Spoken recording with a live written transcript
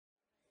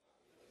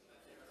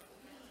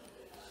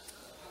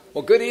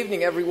Well, good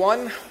evening,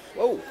 everyone.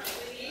 Whoa.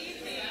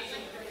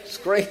 It's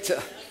great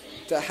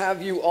to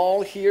have you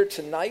all here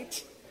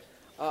tonight.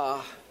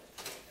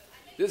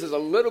 This is a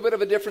little bit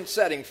of a different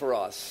setting for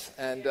us,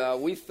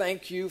 and we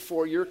thank you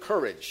for your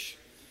courage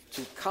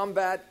to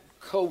combat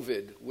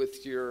COVID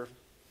with your,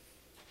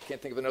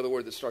 can't think of another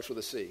word that starts with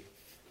a C,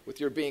 with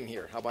your being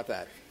here. How about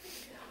that?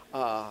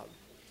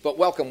 But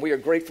welcome. We are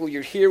grateful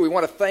you're here. We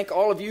want to thank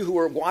all of you who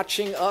are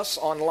watching us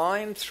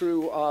online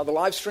through the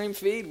live stream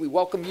feed. We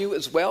welcome you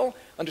as well.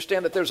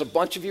 Understand that there's a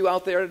bunch of you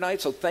out there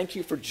tonight, so thank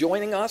you for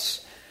joining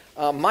us.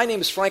 My name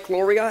is Frank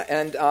Loria,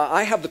 and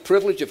I have the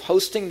privilege of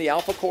hosting the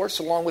Alpha Course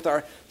along with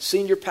our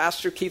senior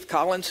pastor, Keith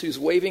Collins, who's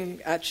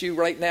waving at you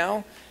right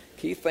now.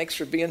 Keith, thanks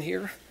for being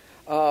here.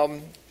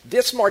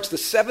 This marks the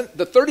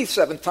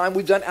 37th time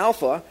we've done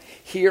Alpha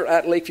here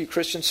at Lakeview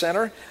Christian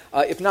Center.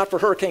 If not for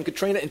Hurricane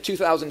Katrina in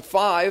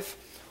 2005,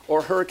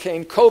 or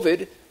Hurricane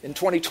COVID in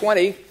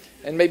 2020,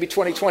 and maybe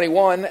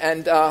 2021,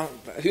 and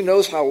who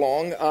knows how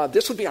long,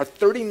 this would be our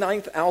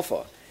 39th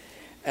Alpha.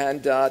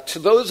 And to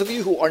those of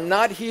you who are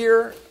not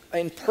here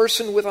in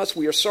person with us,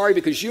 we are sorry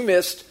because you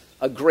missed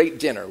a great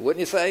dinner,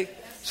 wouldn't you say?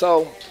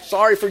 So,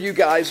 sorry for you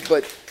guys,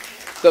 but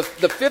the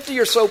 50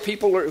 or so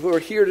people who are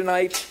here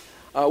tonight,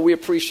 we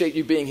appreciate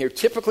you being here.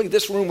 Typically,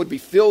 this room would be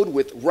filled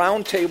with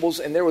round tables,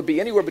 and there would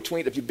be anywhere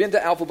between, if you've been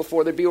to Alpha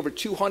before, there'd be over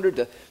 200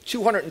 to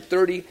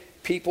 230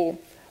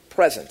 people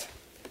present.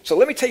 So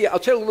let me tell you, I'll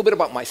tell you a little bit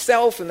about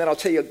myself, and then I'll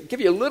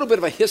give you a little bit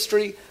of a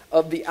history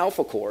of the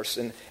Alpha Course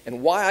and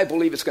why I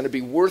believe it's going to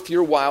be worth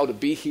your while to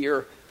be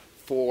here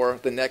for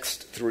the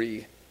next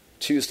 3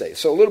 Tuesdays.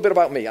 So a little bit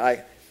about me.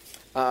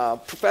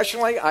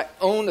 Professionally, I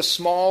own a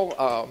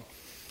small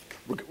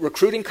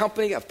recruiting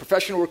company, a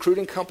professional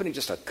recruiting company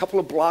just a couple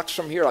of blocks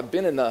from here. I've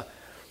been in the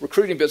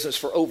recruiting business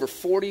for over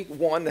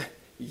 41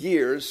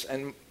 years,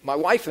 and my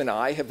wife and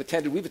I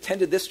we've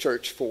attended this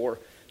church for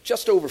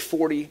just over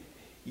 40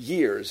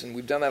 years, and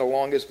we've done that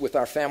along with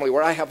our family,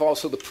 where I have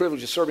also the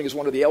privilege of serving as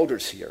one of the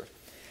elders here.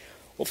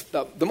 Well,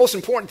 the most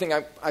important thing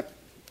I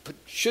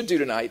should do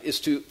tonight is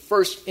to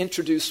first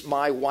introduce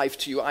my wife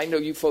to you. I know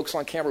you folks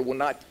on camera will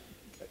not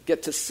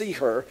get to see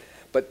her,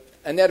 but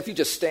Annette, if you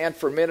just stand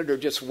for a minute or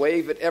just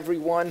wave at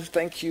everyone,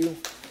 thank you.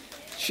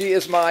 She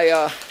is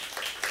my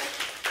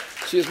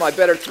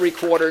better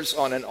three-quarters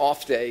on an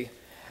off day,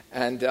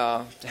 and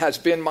has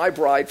been my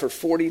bride for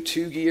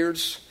 42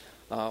 years,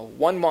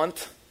 1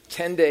 month,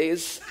 10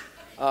 days,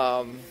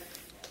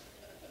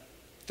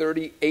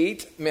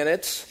 38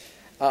 minutes.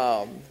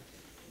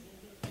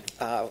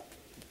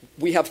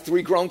 We have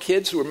 3 grown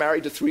kids who are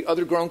married to 3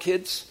 other grown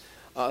kids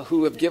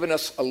who have given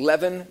us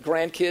 11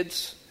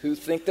 grandkids who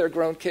think they're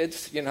grown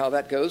kids. You know how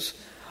that goes.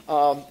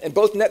 And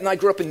both Annette and I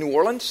grew up in New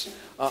Orleans.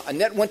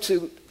 Annette went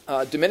to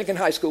Dominican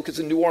high school because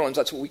in New Orleans,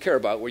 that's what we care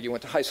about, where you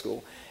went to high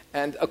school.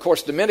 And, of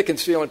course,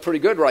 Dominican's feeling pretty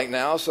good right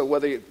now, so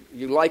whether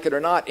you like it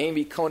or not,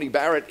 Amy Coney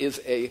Barrett is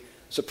a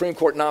Supreme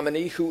Court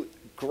nominee who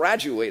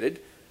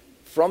graduated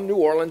from New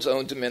Orleans'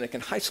 own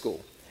Dominican high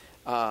school.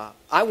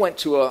 I went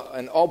to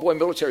an all-boy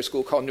military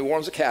school called New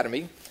Orleans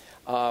Academy,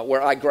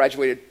 where I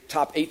graduated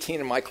top 18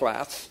 in my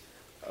class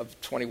of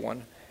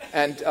 21.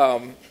 And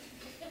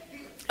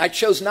I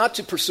chose not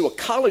to pursue a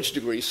college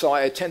degree, so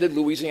I attended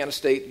Louisiana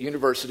State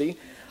University.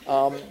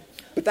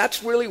 But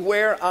that's really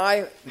where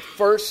I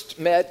first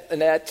met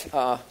Annette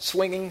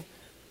swinging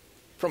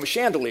from a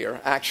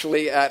chandelier,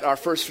 actually, at our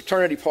first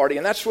fraternity party,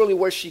 and that's really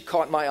where she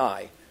caught my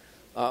eye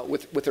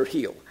with her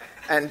heel.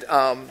 And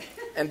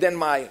then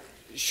my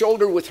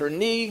shoulder with her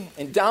knee,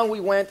 and down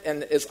we went,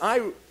 and as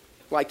I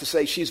like to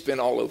say, she's been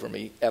all over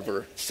me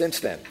ever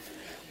since then.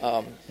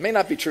 May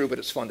not be true, but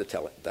it's fun to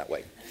tell it that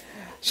way.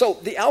 So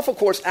the Alpha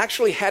Course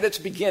actually had its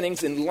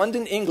beginnings in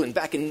London, England,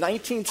 back in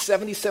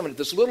 1977, at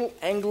this little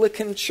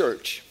Anglican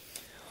church.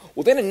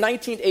 Well, then in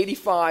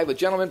 1985, a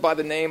gentleman by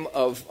the name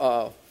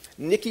of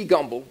Nicky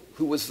Gumbel,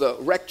 who was the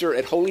rector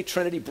at Holy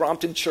Trinity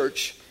Brompton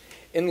Church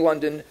in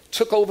London,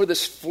 took over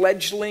this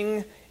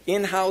fledgling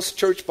in-house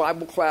church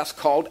Bible class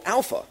called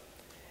Alpha.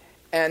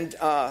 And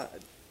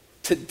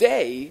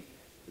today,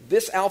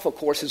 this Alpha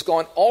Course has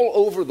gone all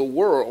over the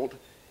world.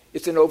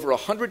 It's in over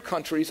 100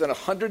 countries and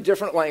 100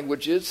 different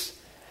languages,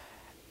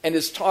 and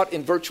is taught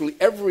in virtually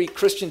every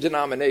Christian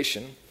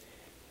denomination.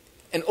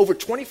 And over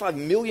 25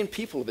 million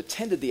people have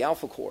attended the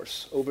Alpha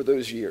Course over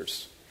those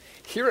years.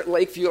 Here at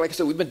Lakeview, like I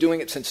said, we've been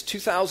doing it since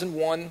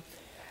 2001.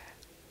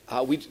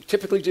 We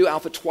typically do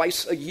Alpha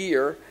twice a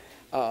year,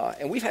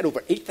 and we've had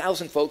over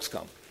 8,000 folks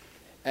come.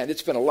 And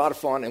it's been a lot of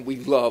fun, and we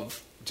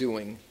love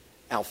doing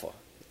Alpha.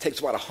 It takes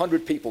about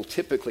 100 people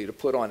typically to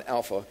put on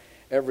Alpha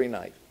every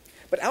night.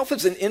 But Alpha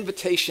is an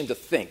invitation to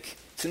think.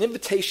 It's an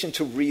invitation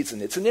to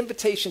reason. It's an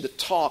invitation to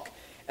talk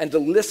and to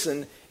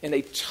listen in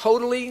a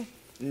totally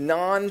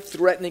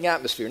non-threatening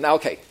atmosphere. Now,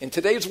 okay, in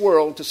today's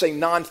world, to say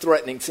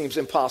non-threatening seems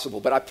impossible,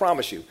 but I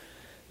promise you,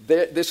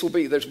 there will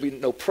be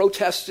no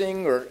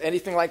protesting or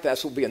anything like that.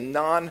 This will be a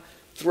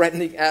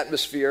non-threatening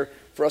atmosphere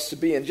for us to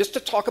be in, just to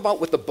talk about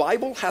what the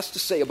Bible has to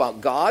say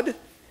about God,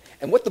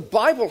 and what the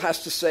Bible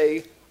has to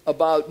say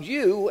about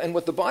you, and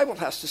what the Bible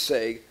has to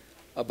say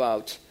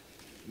about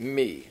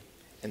me.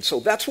 And so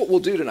that's what we'll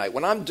do tonight.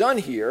 When I'm done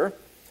here,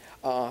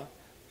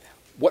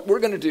 what we're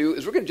going to do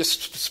is we're going to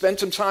just spend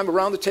some time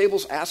around the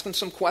tables asking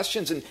some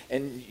questions,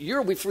 and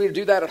you'll be free to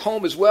do that at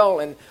home as well.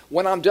 And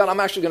when I'm done, I'm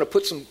actually going to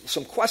put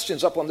some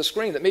questions up on the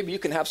screen that maybe you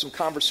can have some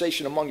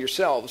conversation among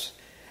yourselves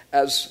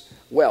as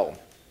well.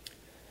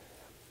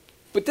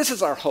 But this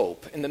is our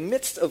hope. In the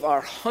midst of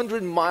our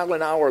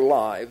 100-mile-an-hour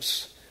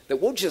lives, that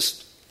we'll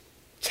just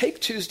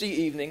take Tuesday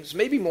evenings,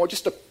 maybe more,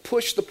 just to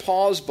push the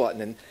pause button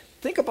and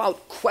think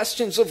about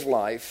questions of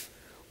life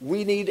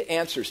we need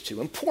answers to,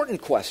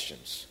 important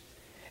questions.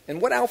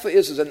 And what Alpha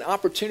is an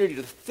opportunity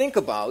to think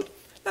about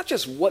not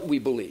just what we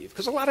believe,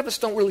 because a lot of us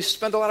don't really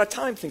spend a lot of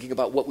time thinking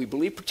about what we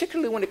believe,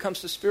 particularly when it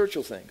comes to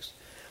spiritual things.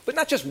 But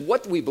not just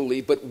what we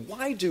believe, but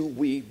why do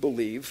we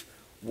believe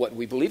what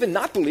we believe and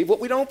not believe what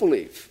we don't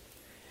believe?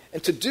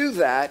 And to do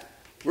that,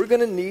 we're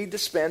going to need to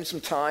spend some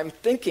time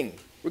thinking.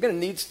 We're going to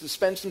need to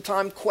spend some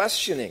time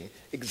questioning,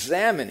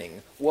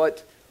 examining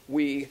what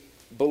we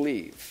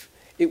believe.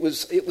 It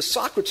was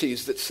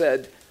Socrates that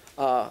said,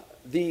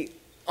 the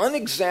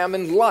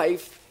unexamined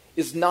life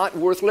is not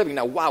worth living.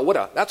 Now,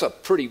 wow, that's a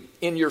pretty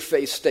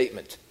in-your-face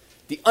statement.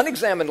 The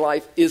unexamined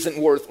life isn't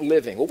worth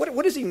living. Well,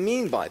 what does he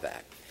mean by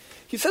that?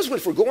 He says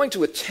if we're going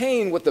to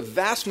attain what the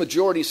vast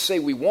majority say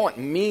we want,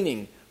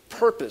 meaning,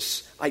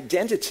 purpose,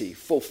 identity,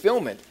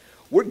 fulfillment,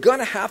 we're going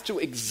to have to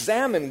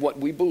examine what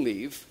we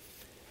believe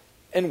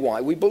and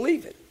why we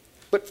believe it.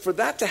 But for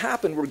that to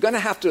happen, we're going to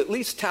have to at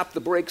least tap the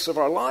brakes of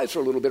our lives for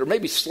a little bit, or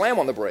maybe slam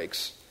on the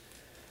brakes,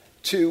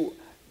 to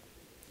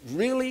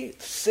really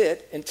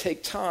sit and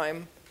take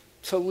time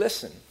to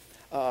listen.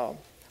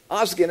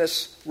 Os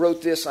Guinness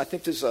wrote this. I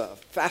think this is a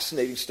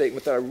fascinating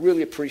statement that I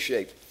really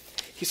appreciate.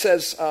 He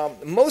says,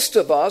 most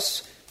of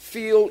us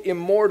feel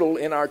immortal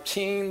in our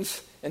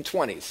teens and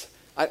 20s.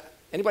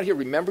 Anybody here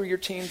remember your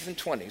teens and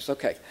 20s?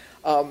 Okay.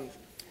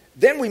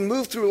 Then we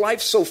move through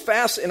life so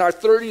fast in our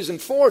 30s and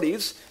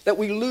 40s that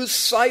we lose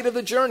sight of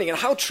the journey. And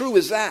how true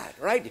is that,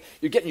 right?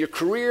 You're getting your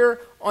career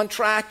on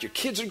track, your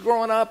kids are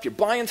growing up, you're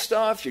buying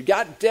stuff, you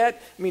got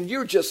debt. I mean,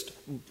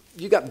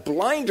 you got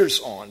blinders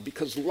on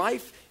because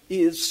life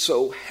is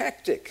so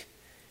hectic.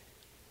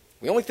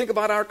 We only think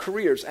about our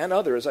careers and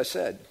other, as I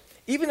said.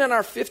 Even in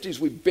our 50s,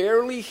 we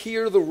barely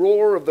hear the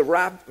roar of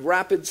the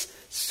rapids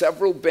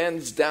several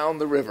bends down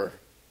the river.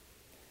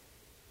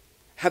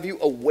 Have you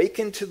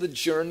awakened to the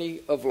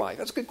journey of life?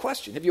 That's a good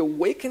question. Have you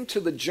awakened to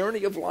the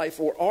journey of life,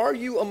 or are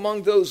you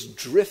among those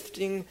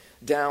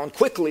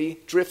quickly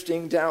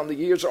drifting down the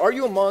years? Or are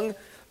you among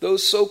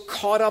those so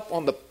caught up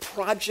on the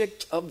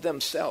project of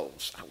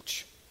themselves,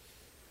 ouch,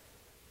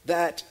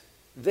 that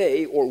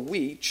they or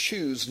we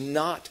choose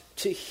not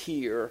to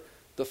hear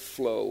the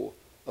flow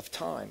of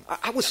time?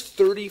 I was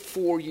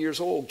 34 years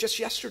old just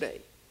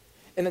yesterday.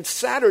 And then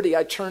Saturday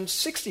I turned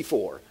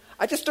 64.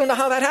 I just don't know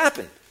how that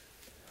happened.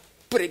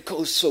 But it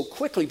goes so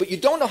quickly. But you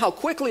don't know how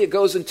quickly it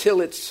goes until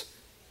it's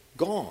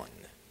gone.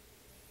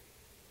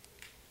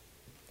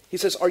 He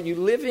says, are you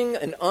living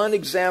an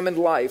unexamined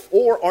life,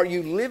 or are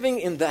you living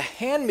in the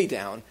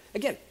hand-me-down?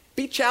 Again,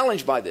 be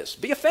challenged by this.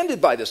 Be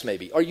offended by this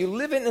maybe. Are you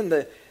living in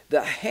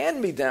the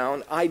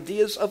hand-me-down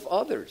ideas of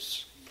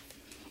others?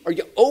 Are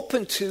you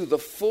open to the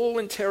full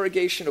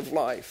interrogation of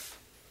life?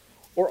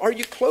 Or are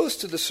you close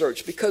to the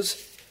search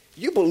because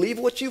you believe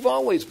what you've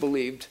always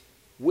believed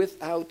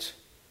without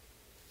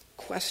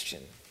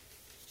question?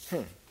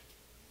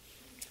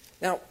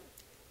 Now,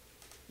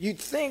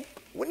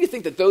 wouldn't you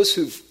think that those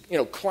who've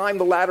climbed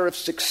the ladder of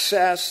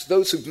success,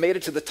 those who've made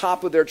it to the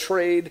top of their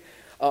trade,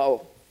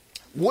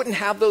 wouldn't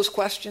have those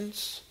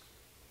questions?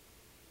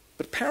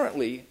 But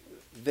apparently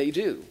they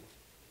do.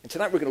 And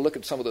tonight we're going to look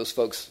at some of those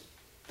folks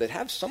that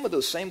have some of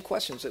those same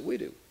questions that we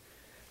do.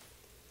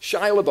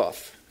 Shia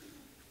LaBeouf,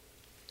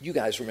 you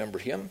guys remember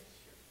him.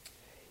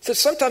 He says,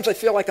 sometimes I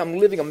feel like I'm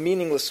living a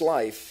meaningless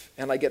life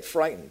and I get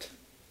frightened.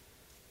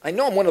 I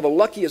know I'm one of the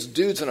luckiest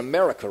dudes in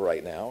America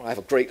right now. I have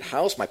a great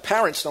house. My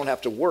parents don't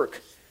have to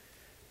work.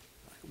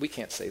 We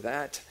can't say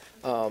that.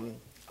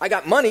 I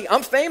got money.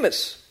 I'm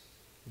famous.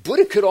 But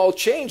it could all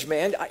change,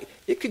 man.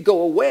 It could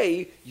go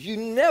away. You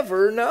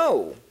never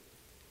know.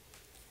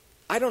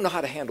 I don't know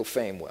how to handle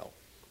fame well.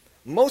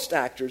 Most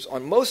actors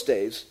on most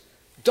days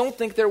don't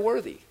think they're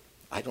worthy.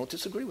 I don't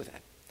disagree with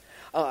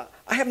that.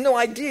 I have no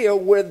idea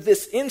where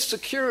this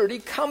insecurity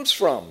comes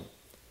from.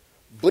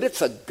 But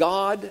it's a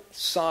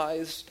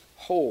God-sized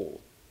hole.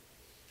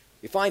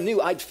 If I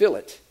knew, I'd fill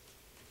it,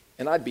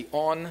 and I'd be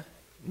on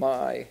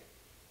my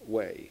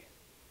way.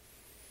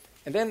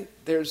 And then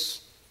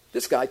there's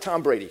this guy,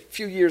 Tom Brady, a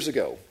few years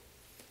ago,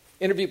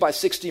 interviewed by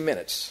 60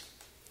 Minutes.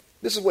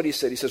 This is what he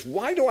said. He says,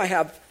 why do I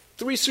have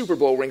 3 Super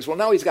Bowl rings? Well,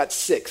 now he's got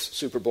 6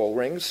 Super Bowl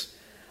rings.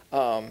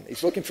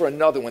 He's looking for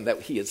another one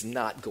that he is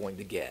not going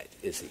to get,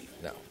 is he?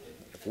 No.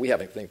 We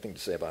haven't anything to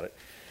say about it.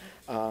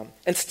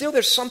 And still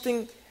there's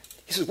something.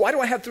 He says, why do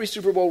I have 3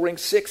 Super Bowl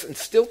rings, 6, and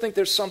still think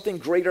there's something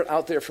greater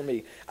out there for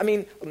me? I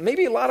mean,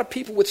 maybe a lot of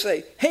people would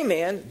say, hey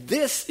man,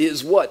 this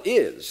is what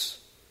is.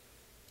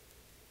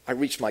 I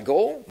reached my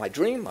goal, my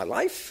dream, my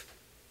life.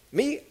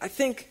 Me, I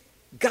think,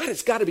 God,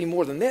 it's got to be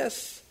more than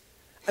this.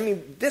 I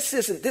mean,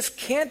 this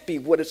can't be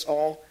what it's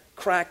all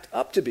cracked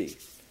up to be.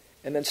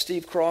 And then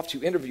Steve Croft,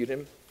 who interviewed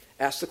him,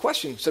 asked the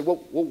question, said, well,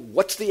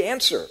 what's the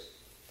answer?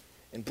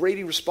 And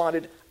Brady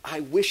responded, I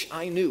wish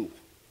I knew.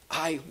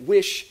 I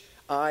wish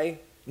I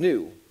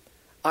knew.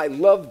 I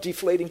love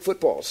deflating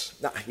footballs.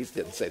 No, he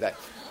didn't say that.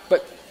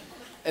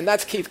 And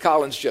that's Keith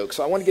Collins' joke,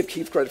 so I want to give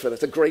Keith credit for that.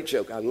 It's a great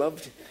joke. I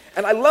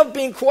love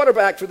being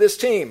quarterback for this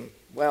team.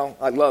 Well,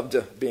 I loved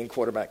being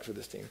quarterback for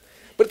this team.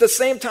 But at the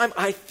same time,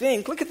 I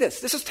think, look at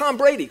this. This is Tom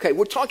Brady. Okay,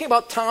 we're talking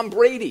about Tom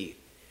Brady.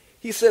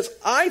 He says,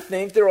 I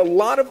think there are a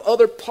lot of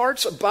other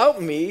parts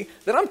about me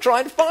that I'm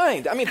trying to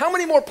find. I mean, how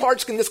many more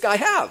parts can this guy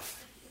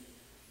have?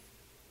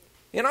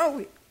 You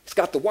know, he's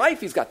got the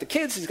wife, he's got the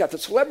kids, he's got the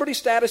celebrity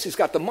status, he's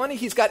got the money,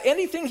 he's got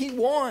anything he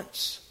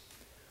wants.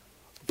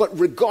 But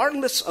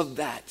regardless of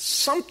that,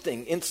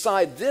 something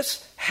inside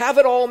this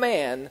have-it-all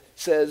man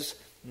says,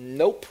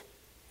 nope,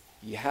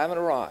 you haven't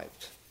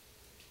arrived.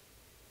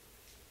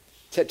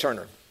 Ted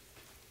Turner.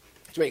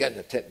 So you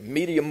got Ted,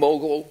 media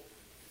mogul,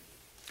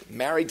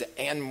 married to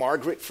Anne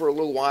Margaret for a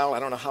little while, I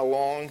don't know how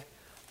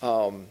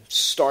long,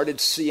 started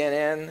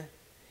CNN.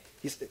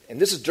 And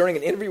this is during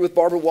an interview with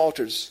Barbara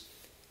Walters.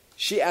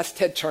 She asked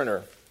Ted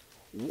Turner,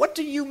 what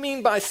do you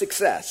mean by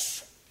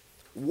success?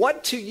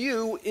 What to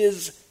you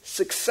is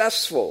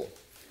successful?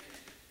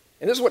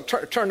 And this is what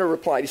Turner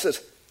replied. He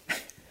says,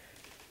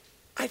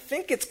 I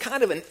think it's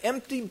kind of an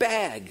empty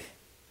bag,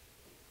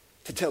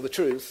 to tell the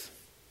truth.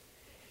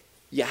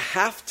 You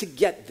have to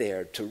get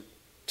there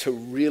to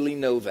really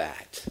know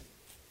that.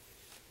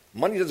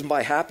 Money doesn't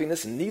buy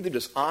happiness, and neither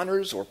does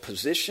honors or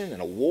position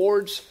and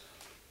awards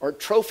or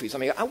trophies. I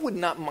mean, I would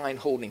not mind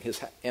holding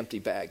his empty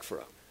bag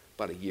for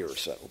about a year or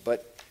so.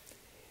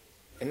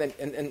 And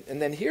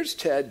then here's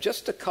Ted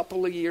just a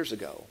couple of years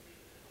ago.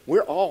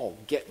 We're all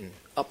getting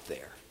up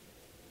there.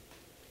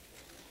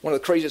 One of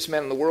the craziest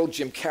men in the world,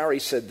 Jim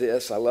Carrey, said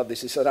this. I love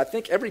this. He said, I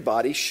think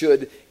everybody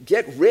should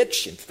get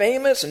rich and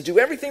famous and do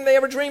everything they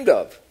ever dreamed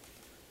of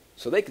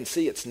so they can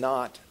see it's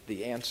not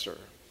the answer.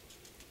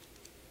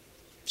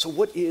 So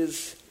what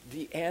is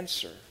the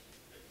answer?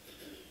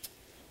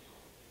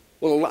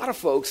 Well, a lot of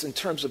folks, in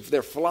terms of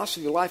their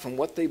philosophy of life and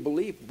what they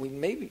believe, we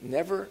maybe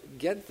never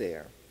get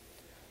there.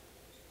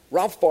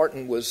 Ralph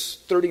Barton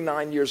was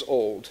 39 years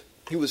old.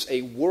 He was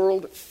a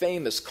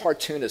world-famous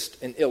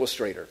cartoonist and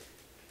illustrator.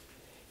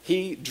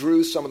 He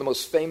drew some of the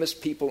most famous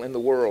people in the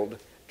world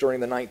during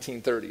the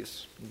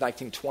 1930s,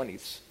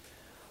 1920s.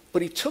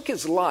 But he took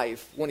his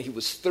life when he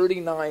was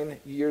 39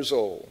 years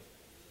old.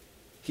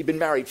 He'd been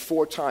married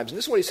 4 times. And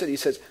this is what he said. He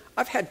says,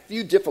 I've had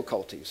few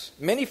difficulties,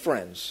 many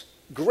friends,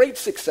 great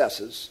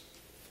successes.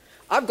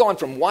 I've gone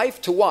from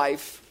wife to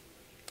wife,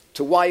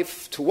 to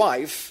wife to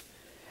wife,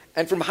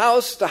 and from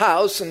house to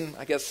house, and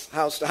I guess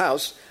house to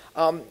house,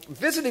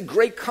 visited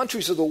great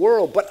countries of the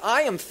world, but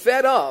I am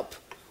fed up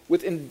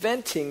with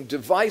inventing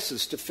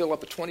devices to fill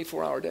up a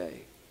 24-hour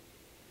day.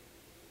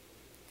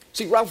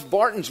 See, Ralph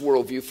Barton's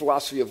worldview,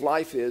 philosophy of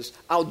life is,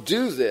 I'll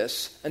do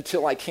this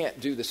until I can't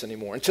do this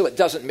anymore, until it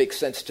doesn't make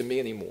sense to me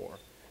anymore,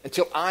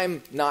 until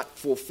I'm not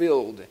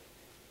fulfilled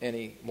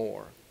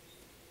anymore.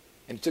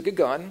 And he took a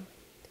gun,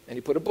 and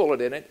he put a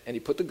bullet in it, and he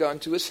put the gun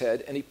to his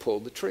head, and he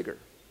pulled the trigger.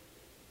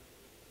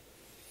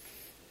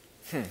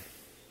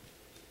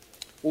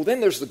 Well,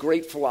 then there's the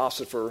great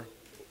philosopher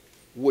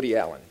Woody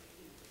Allen.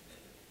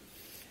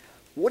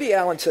 Woody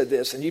Allen said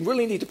this, and you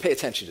really need to pay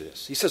attention to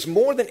this. He says,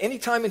 more than any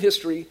time in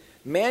history,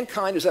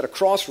 mankind is at a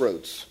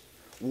crossroads.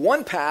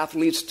 One path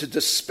leads to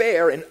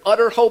despair and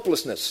utter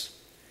hopelessness.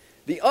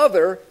 The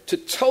other to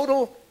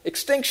total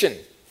extinction.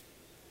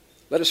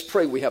 Let us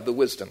pray we have the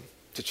wisdom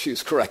to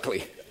choose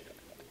correctly.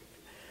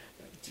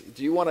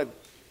 Do you want to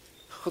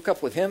hook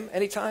up with him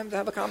anytime to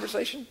have a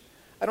conversation?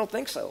 I don't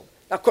think so.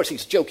 Now, of course,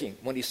 he's joking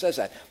when he says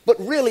that. But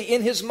really,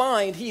 in his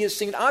mind, he is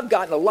saying, I've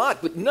gotten a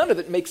lot, but none of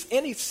it makes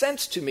any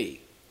sense to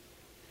me.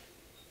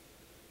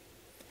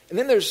 And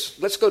then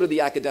let's go to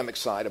the academic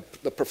side.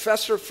 The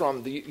professor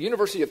from the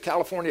University of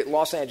California at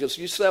Los Angeles,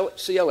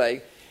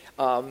 UCLA,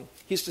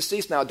 he's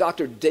deceased now,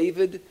 Dr.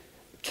 David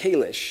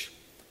Kalish.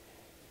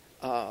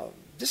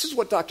 This is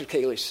what Dr.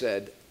 Kalish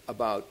said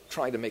about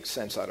trying to make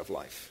sense out of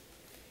life.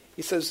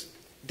 He says,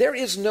 there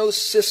is no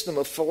system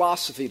of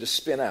philosophy to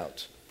spin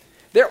out.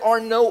 There are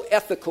no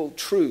ethical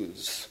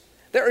truths.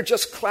 There are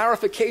just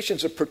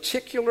clarifications of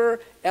particular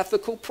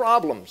ethical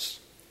problems.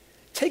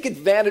 Take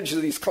advantage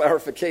of these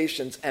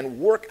clarifications and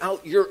work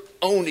out your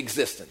own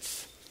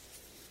existence.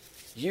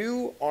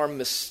 You are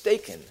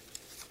mistaken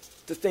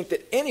to think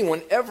that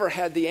anyone ever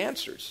had the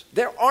answers.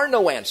 There are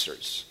no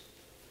answers.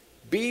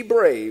 Be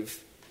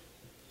brave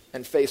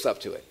and face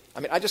up to it. I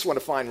mean, I just want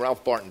to find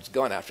Ralph Barton's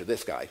gun after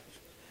this guy.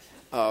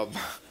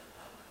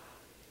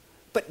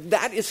 But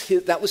that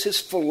was his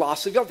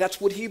philosophy.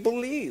 That's what he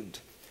believed.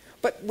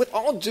 But with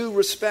all due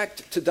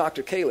respect to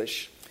Dr.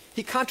 Kalish,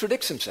 he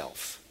contradicts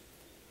himself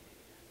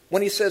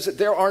when he says that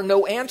there are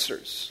no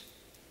answers.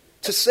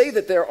 To say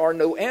that there are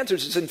no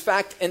answers is in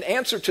fact an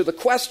answer to the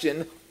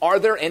question, are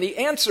there any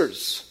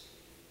answers?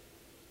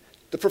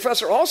 The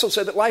professor also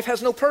said that life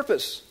has no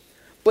purpose.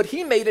 but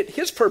he made it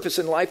his purpose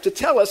in life to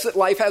tell us that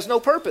life has no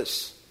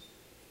purpose.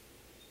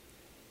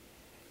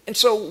 And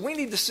so we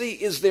need to see,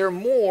 is there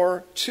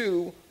more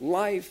to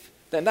life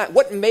than that?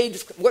 What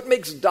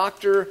makes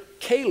Dr.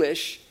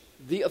 Kalish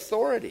the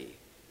authority?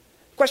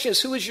 The question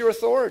is, who is your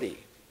authority?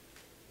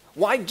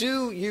 Why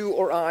do you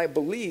or I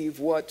believe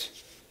what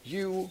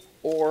you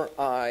or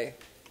I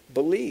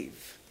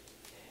believe?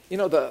 You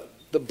know,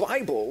 the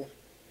Bible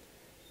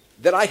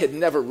that I had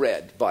never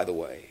read, by the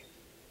way,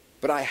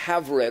 but I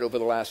have read over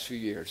the last few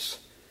years,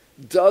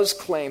 does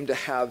claim to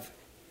have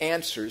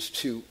answers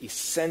to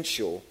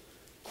essential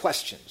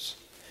questions.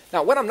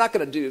 Now, what I'm not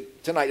going to do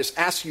tonight is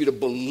ask you to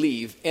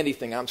believe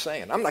anything I'm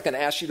saying. I'm not going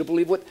to ask you to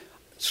believe what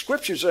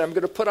scriptures that I'm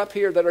going to put up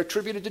here that are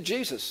attributed to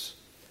Jesus.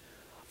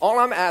 All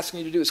I'm asking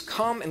you to do is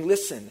come and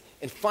listen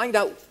and find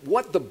out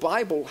what the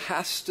Bible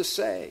has to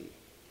say.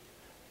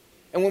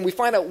 And when we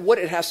find out what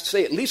it has to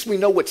say, at least we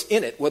know what's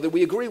in it, whether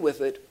we agree with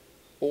it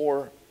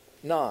or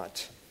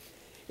not.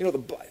 You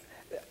know,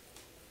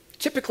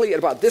 typically at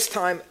about this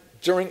time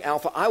during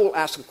Alpha, I will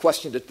ask a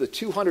question to the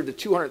 200 to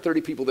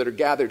 230 people that are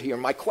gathered here.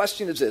 My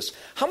question is this: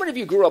 how many of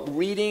you grew up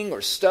reading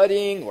or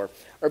studying or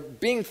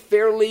being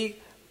fairly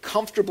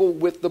comfortable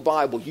with the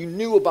Bible? You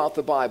knew about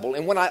the Bible.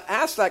 And when I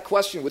ask that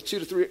question with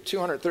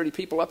 230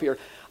 people up here,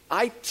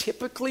 I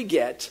typically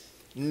get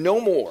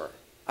no more.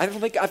 I don't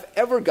think I've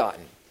ever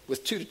gotten,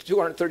 with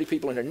 230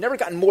 people in here, never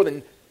gotten more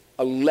than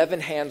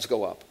 11 hands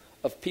go up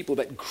of people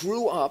that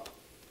grew up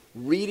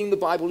reading the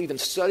Bible, even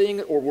studying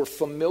it, or were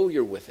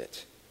familiar with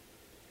it.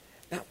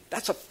 Now,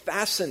 that's a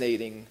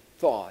fascinating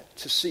thought,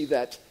 to see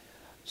that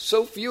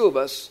so few of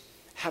us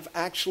have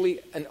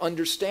actually an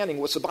understanding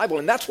what's the Bible.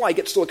 And that's why I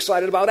get so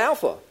excited about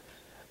Alpha.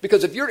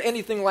 Because if you're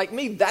anything like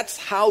me, that's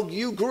how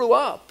you grew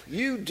up.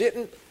 You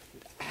didn't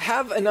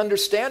have an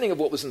understanding of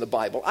what was in the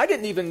Bible. I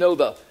didn't even know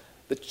the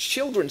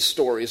children's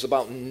stories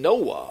about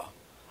Noah.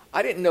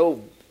 I didn't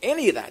know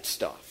any of that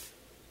stuff.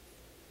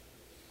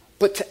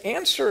 But to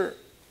answer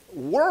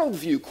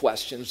worldview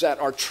questions that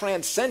are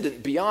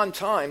transcendent beyond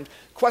time,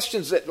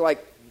 questions that,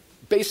 like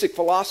basic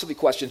philosophy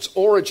questions: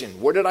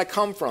 origin, where did I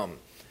come from?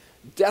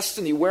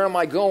 Destiny, where am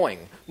I going?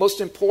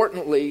 Most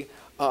importantly,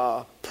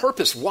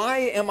 purpose, why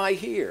am I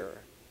here?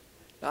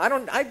 Now,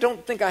 I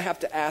don't think I have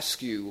to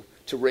ask you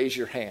to raise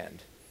your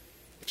hand.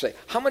 Say,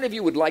 how many of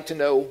you would like to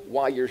know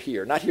why you're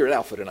here? Not here at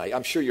Alpha tonight.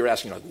 I'm sure you're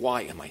asking, like,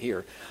 why am I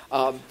here?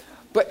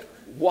 But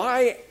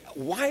why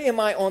am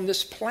I on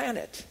this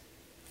planet?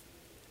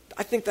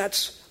 I think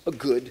that's a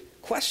good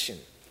question.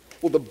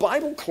 Well, the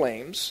Bible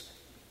claims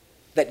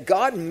that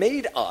God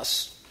made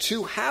us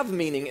to have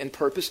meaning and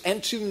purpose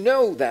and to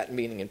know that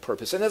meaning and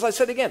purpose. And as I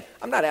said again,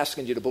 I'm not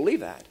asking you to believe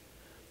that,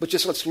 but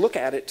just let's look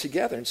at it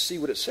together and see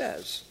what it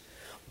says.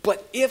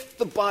 But if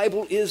the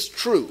Bible is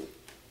true,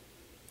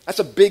 that's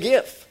a big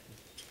if.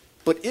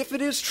 But if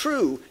it is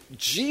true,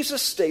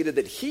 Jesus stated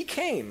that he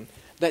came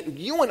that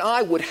you and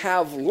I would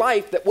have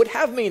life that would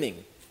have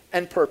meaning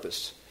and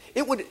purpose.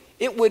 It would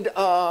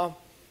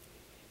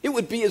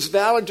be as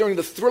valid during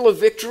the thrill of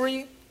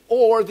victory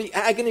or the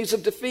agonies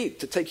of defeat,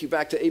 to take you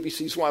back to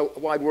ABC's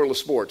Wide World of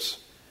Sports.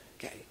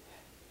 Okay.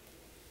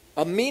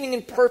 A meaning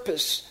and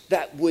purpose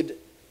that would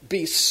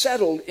be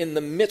settled in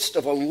the midst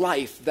of a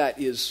life that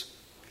is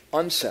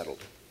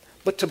unsettled.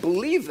 But to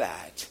believe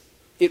that,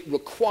 it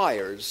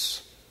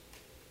requires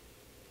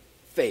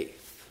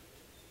faith.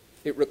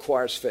 It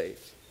requires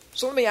faith.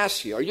 So let me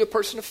ask you, are you a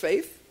person of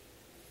faith?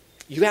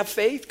 You have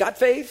faith? Got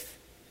faith?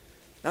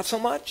 Not so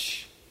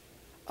much?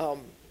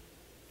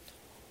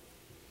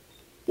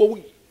 Well,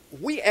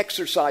 we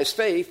exercise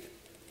faith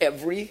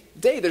every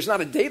day. There's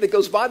not a day that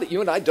goes by that you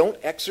and I don't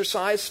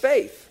exercise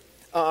faith.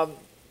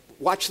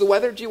 Watch the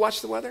weather. Do you watch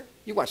the weather?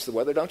 You watch the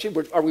weather, don't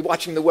you? Are we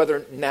watching the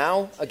weather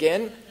now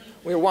again?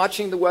 We're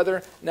watching the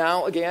weather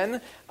now again.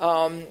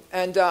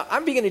 And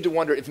I'm beginning to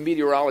wonder if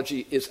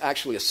meteorology is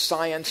actually a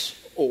science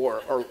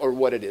or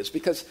what it is.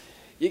 Because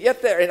you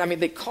get there, and I mean,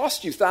 they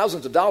cost you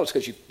thousands of dollars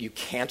because you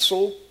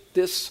cancel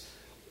this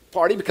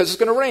party because it's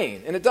going to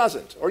rain, and it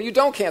doesn't. Or you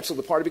don't cancel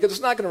the party because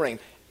it's not going to rain,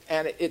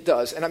 and it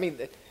does. And I mean,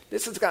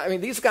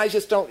 these guys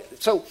just don't.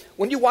 So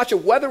when you watch a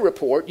weather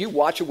report, you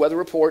watch a weather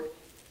report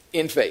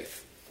in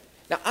faith.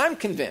 Now, I'm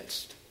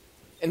convinced,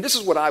 and this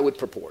is what I would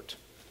purport.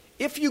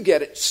 If you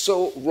get it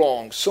so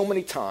wrong so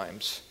many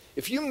times,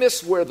 if you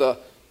miss where the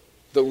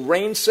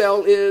rain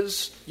cell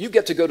is, you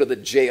get to go to the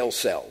jail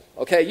cell.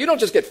 Okay? You don't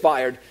just get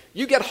fired.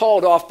 You get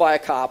hauled off by a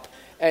cop,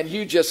 and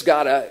you just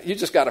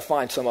gotta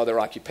find some other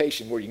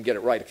occupation where you can get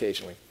it right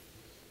occasionally.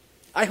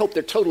 I hope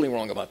they're totally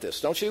wrong about this,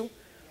 don't you?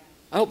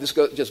 I hope this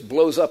just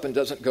blows up and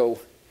doesn't go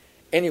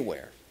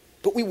anywhere.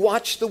 But we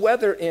watch the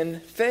weather in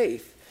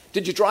faith.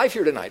 Did you drive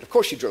here tonight? Of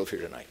course you drove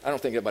here tonight. I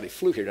don't think anybody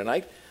flew here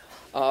tonight.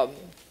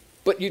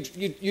 But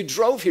you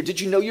drove here. Did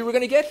you know you were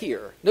going to get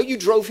here? No, you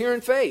drove here in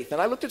faith. And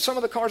I looked at some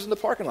of the cars in the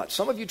parking lot.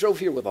 Some of you drove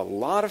here with a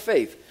lot of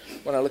faith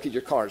when I look at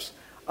your cars.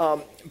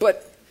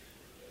 But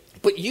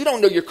you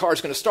don't know your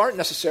car's going to start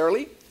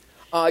necessarily.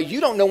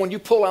 You don't know when you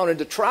pull out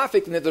into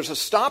traffic and that there's a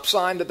stop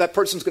sign that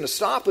person's going to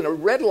stop, and a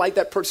red light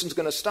that person's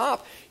going to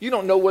stop. You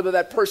don't know whether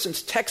that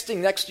person's texting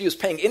next to you is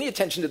paying any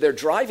attention to their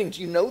driving.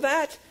 Do you know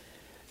that?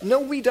 No,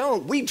 we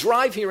don't. We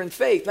drive here in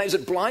faith. Now, is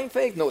it blind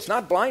faith? No, it's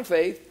not blind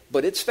faith,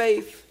 but it's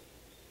faith.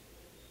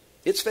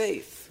 It's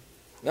faith,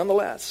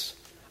 nonetheless.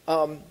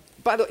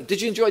 By the way,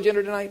 did you enjoy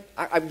dinner tonight?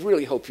 I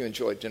really hope you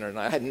enjoyed dinner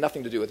tonight. I had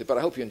nothing to do with it, but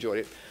I hope you enjoyed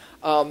it.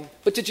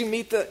 But did you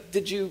meet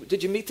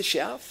the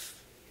chef?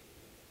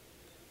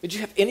 Did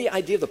you have any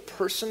idea of the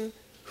person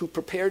who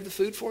prepared the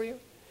food for you?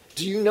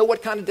 Do you know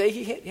what kind of day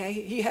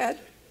he had?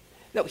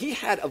 No, he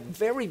had a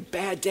very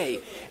bad day.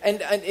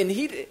 And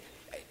he,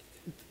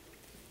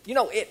 you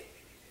know,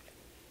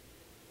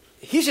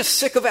 he's just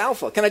sick of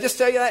Alpha. Can I just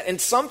tell you that?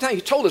 And sometimes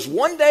he told us,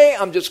 one day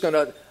I'm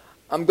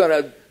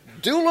gonna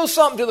do a little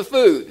something to the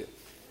food.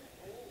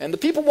 And the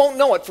people won't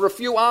know it for a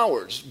few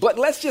hours. But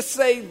let's just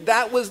say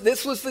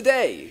this was the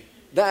day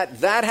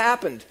that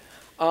happened.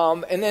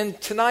 And then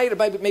tonight,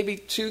 about maybe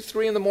 2,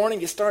 3 in the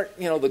morning, you start,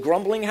 the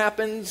grumbling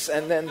happens,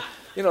 and then,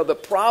 the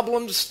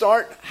problems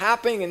start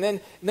happening, and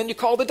then you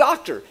call the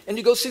doctor, and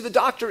you go see the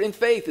doctor in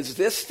faith. Is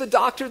this the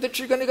doctor that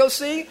you're going to go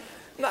see?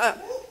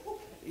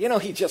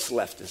 He just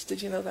left us.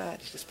 Did you know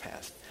that? He just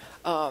passed.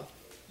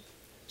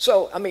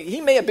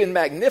 He may have been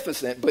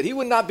magnificent, but he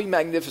would not be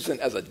magnificent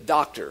as a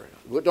doctor.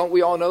 Don't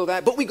we all know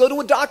that? But we go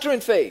to a doctor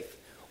in faith.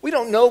 We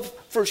don't know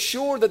for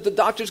sure that the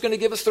doctor's going to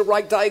give us the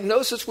right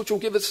diagnosis, which will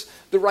give us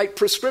the right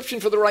prescription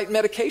for the right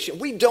medication.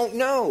 We don't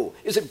know.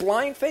 Is it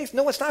blind faith?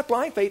 No, it's not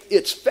blind faith.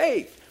 It's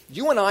faith.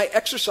 You and I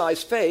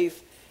exercise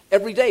faith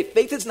every day.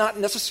 Faith is not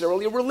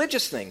necessarily a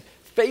religious thing.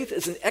 Faith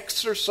is an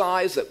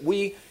exercise that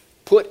we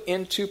put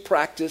into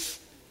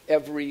practice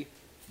every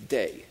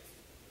day.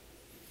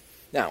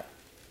 Now,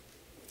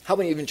 how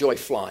many of you enjoy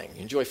flying?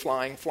 You enjoy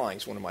flying? Flying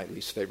is one of my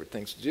least favorite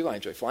things to do. I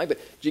enjoy flying. But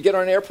do you get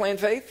on an airplane,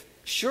 Faith?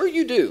 Sure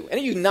you do.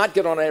 Any of you not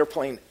get on an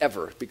airplane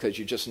ever because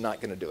you're just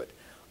not going to do it?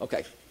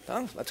 Okay,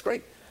 that's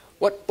great.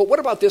 But what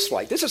about this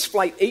flight? This is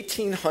flight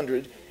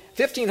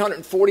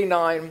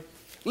 1549,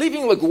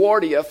 leaving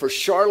LaGuardia for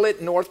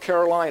Charlotte, North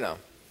Carolina.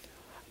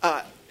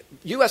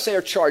 U.S.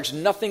 Air charged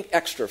nothing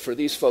extra for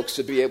these folks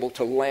to be able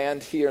to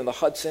land here in the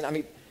Hudson. I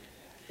mean,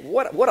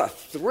 what a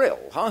thrill,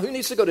 huh? Who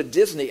needs to go to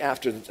Disney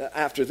after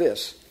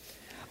this?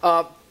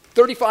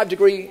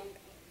 35-degree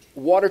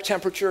water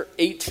temperature,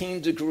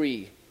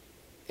 18-degree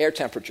air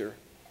temperature,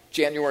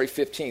 January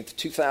 15th,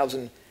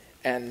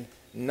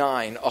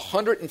 2009.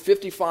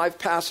 155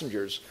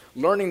 passengers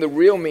learning the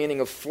real meaning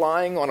of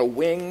flying on a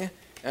wing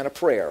and a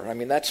prayer. I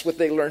mean, that's what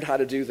they learned how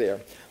to do there.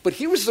 But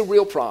here was the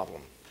real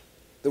problem.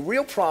 The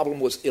real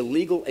problem was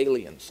illegal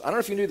aliens. I don't know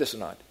if you knew this or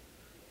not.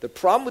 The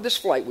problem with this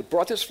flight, what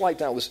brought this flight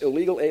down, was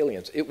illegal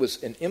aliens. It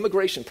was an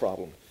immigration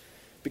problem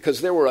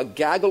because there were a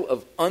gaggle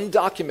of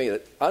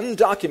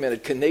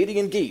undocumented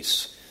Canadian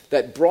geese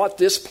that brought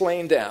this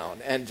plane down.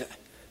 And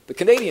the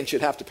Canadians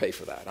should have to pay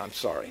for that. I'm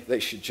sorry. They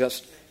should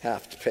just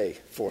have to pay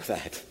for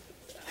that.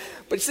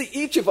 But you see,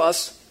 each of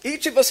us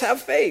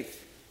have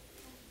faith.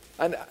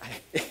 And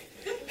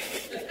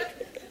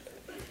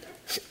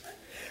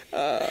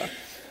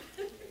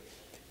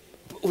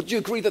would you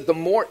agree that the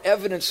more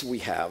evidence we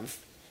have,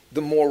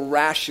 the more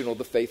rational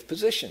the faith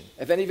position?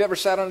 Have any of you ever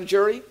sat on a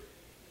jury?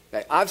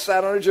 Okay, I've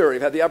sat on a jury.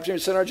 I've had the opportunity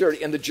to sit on a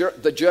jury. And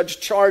the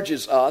judge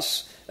charges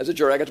us, as a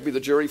jury, I got to be the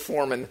jury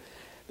foreman.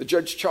 The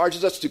judge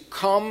charges us to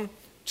come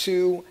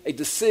to a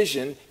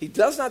decision. He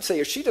does not say,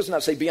 or she does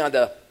not say, beyond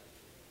a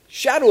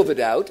shadow of a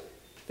doubt.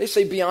 They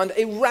say beyond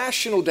a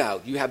rational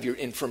doubt. You have your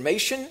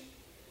information,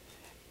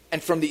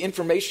 and from the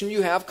information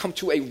you have, come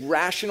to a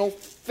rational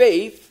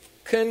faith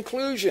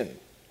conclusion.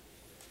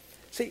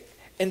 See,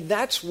 and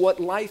that's what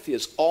life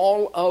is.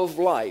 All of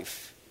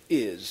life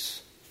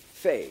is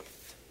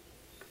faith.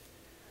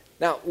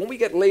 Now, when we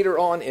get later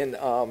on in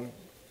the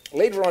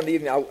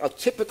evening, I'll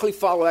typically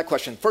follow that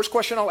question. First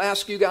question I'll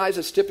ask you guys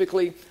is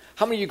typically,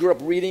 how many of you grew up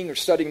reading or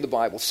studying the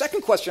Bible?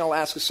 Second question I'll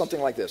ask is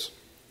something like this.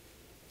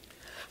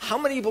 How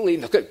many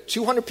believe, okay,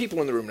 200 people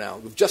in the room now.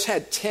 We've just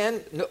had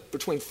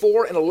between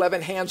 4 and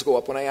 11 hands go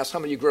up when I asked how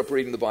many of you grew up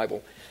reading the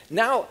Bible.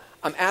 Now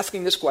I'm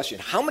asking this question.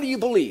 How many of you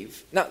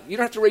believe, now you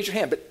don't have to raise your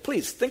hand, but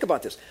please think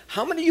about this.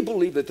 How many of you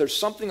believe that there's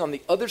something on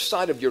the other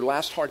side of your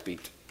last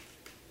heartbeat?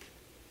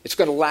 It's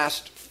going to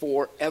last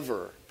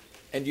forever,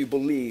 and you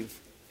believe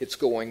it's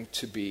going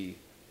to be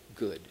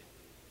good.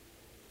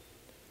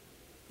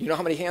 You know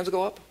how many hands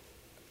go up?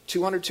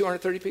 200,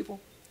 230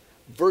 people?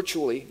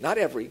 Virtually, not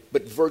every,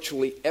 but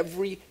virtually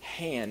every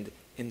hand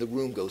in the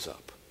room goes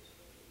up.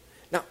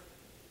 Now,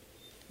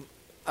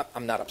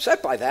 I'm not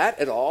upset by that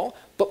at all,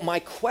 but my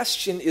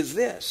question is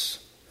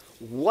this.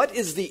 What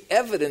is the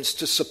evidence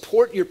to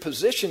support your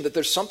position that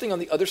there's something on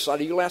the other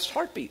side of your last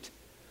heartbeat?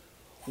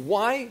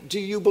 Why do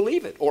you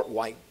believe it? Or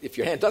why, if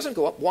your hand doesn't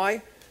go up,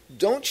 why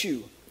don't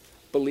you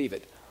believe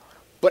it?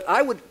 But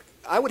I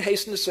would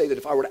hasten to say that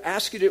if I were to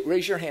ask you to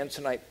raise your hand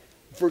tonight,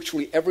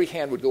 virtually every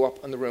hand would go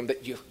up in the room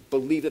that you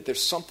believe that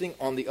there's something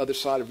on the other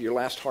side of your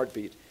last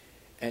heartbeat,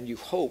 and you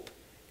hope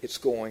it's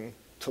going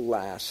to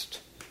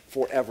last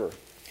forever.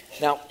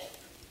 Now,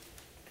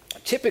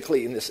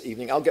 typically in this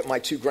evening, I'll get my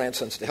 2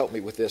 grandsons to help me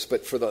with this,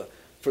 but for the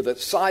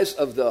size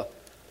of the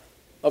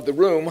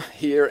room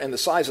here and the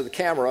size of the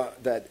camera,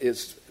 that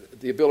is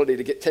the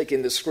ability to take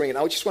in this screen,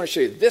 I just want to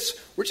show you this.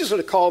 We're just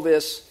going to call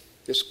this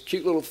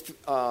cute little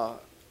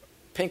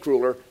pink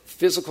ruler,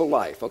 physical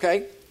life,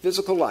 okay?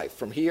 Physical life,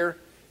 from here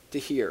to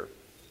here.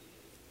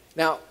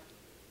 Now,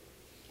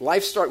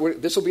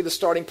 this will be the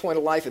starting point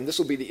of life, and this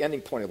will be the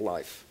ending point of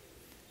life.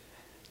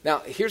 Now,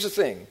 here's the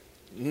thing.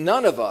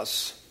 None of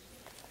us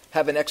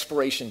have an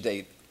expiration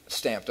date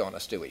stamped on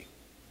us, do we?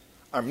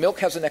 Our milk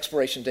has an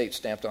expiration date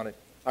stamped on it.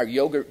 Our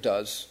yogurt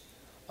does.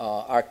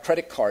 Our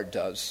credit card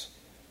does.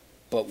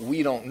 But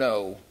we don't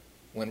know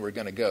when we're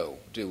going to go,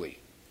 do we?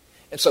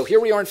 And so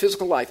here we are in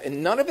physical life,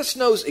 and none of us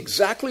knows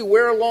exactly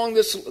where along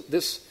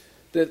this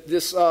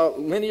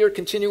linear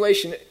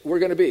continuation we're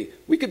going to be.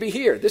 We could be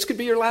here. This could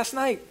be your last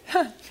night.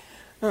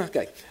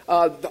 Okay.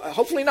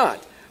 Hopefully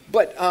not.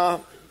 But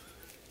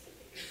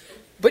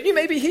you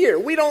may be here.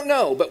 We don't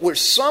know. But we're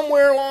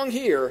somewhere along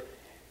here.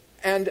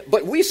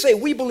 But we say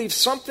we believe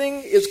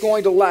something is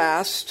going to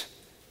last.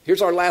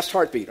 Here's our last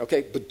heartbeat.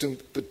 Okay. Ba-doom,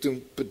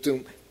 ba-doom,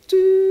 ba-doom.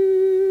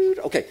 Doot.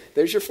 Okay.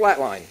 There's your flat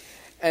line.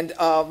 And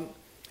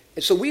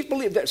so we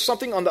believe there's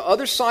something on the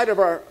other side of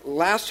our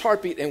last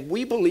heartbeat, and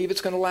we believe it's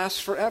going to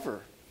last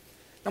forever.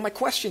 Now, my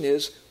question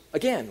is,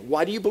 again,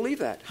 why do you believe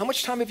that? How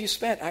much time have you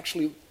spent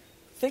actually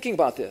thinking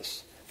about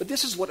this? But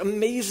this is what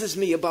amazes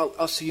me about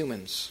us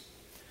humans.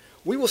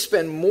 We will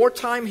spend more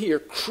time here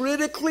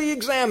critically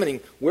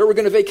examining where we're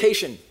going to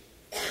vacation.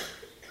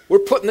 We're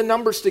putting the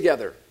numbers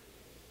together.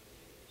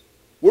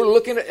 We're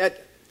looking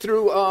at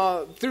through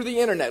the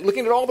internet,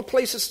 looking at all the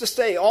places to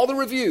stay, all the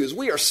reviews.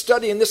 We are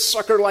studying this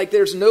sucker like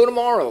there's no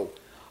tomorrow.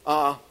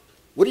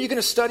 What are you going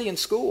to study in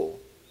school?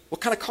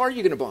 What kind of car are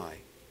you going to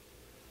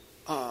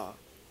buy?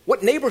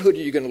 What neighborhood are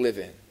you going to live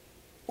in?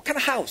 What kind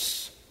of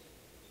house?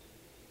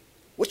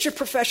 What's your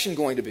profession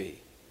going to be?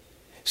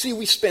 See,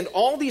 we spend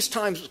all this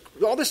time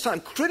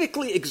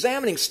critically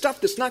examining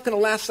stuff that's not going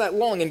to last that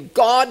long, and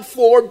God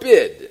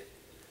forbid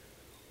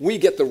we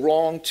get the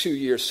wrong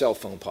 2-year cell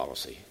phone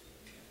policy.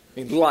 I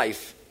mean,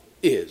 life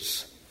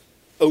is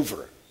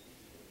over.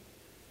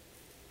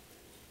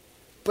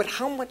 But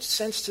how much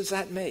sense does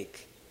that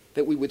make,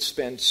 that we would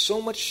spend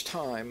so much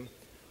time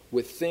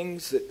with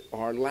things that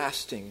are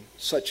lasting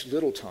such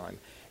little time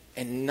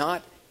and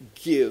not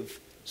give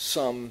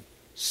some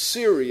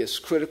serious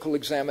critical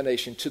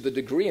examination to the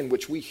degree in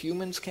which we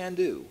humans can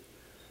do,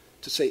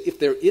 to say, if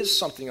there is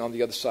something on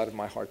the other side of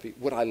my heartbeat,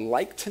 would I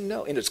like to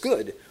know, and it's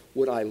good,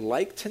 would I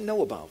like to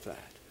know about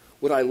that?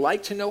 Would I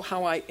like to know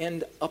how I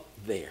end up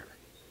there?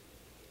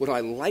 Would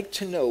I like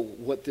to know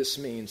what this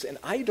means? And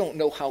I don't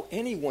know how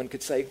anyone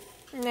could say,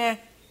 nah,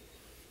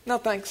 no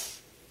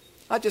thanks.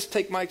 I'll just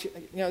take my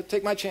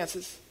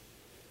chances.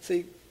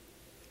 See,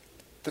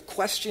 the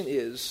question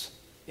is,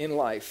 in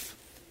life,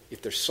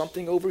 if there's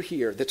something over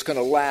here that's going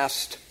to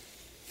last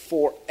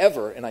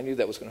forever, and I knew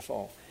that was going to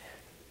fall,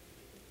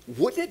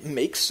 wouldn't it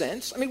make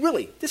sense? I mean,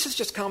 really, this is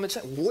just common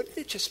sense. Wouldn't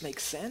it just make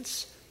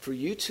sense for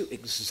you to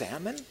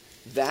examine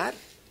that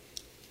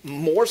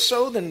more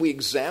so than we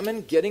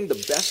examine getting the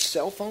best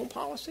cell phone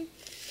policy?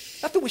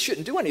 Not that we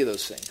shouldn't do any of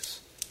those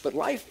things, but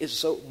life is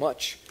so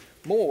much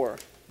more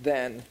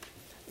than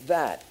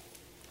that.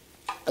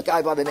 A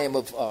guy by the name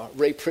of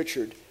Ray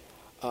Pritchard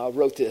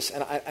wrote this,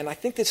 and I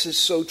think this is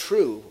so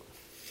true.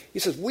 He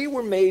says, we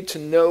were made to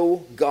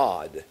know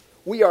God.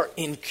 We are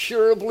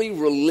incurably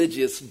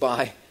religious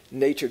by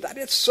nature. That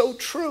is so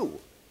true.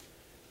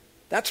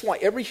 That's why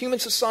every human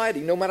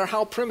society, no matter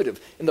how primitive,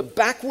 in the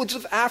backwoods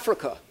of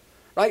Africa,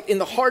 right, in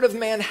the heart of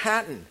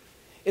Manhattan,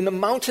 in the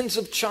mountains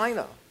of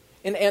China,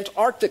 in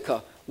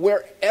Antarctica,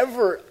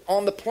 wherever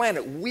on the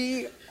planet,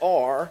 we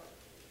are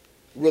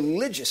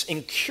religious,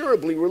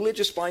 incurably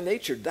religious by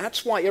nature.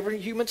 That's why every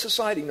human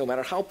society, no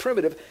matter how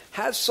primitive,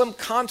 has some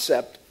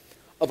concept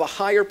of a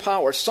higher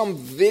power, some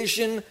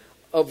vision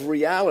of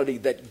reality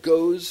that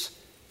goes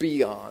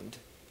beyond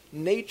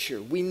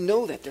nature. We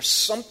know that. There's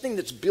something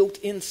that's built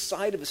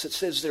inside of us that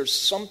says there's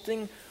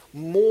something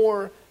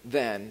more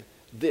than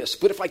this.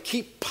 But if I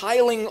keep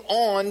piling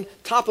on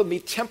top of me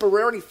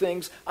temporary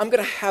things, I'm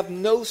going to have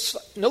no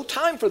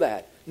time for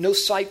that, no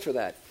sight for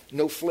that,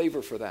 no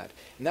flavor for that.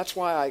 And that's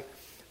why I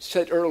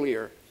said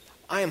earlier,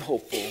 I am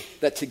hopeful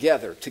that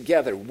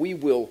together, we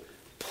will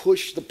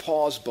push the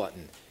pause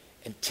button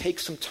and take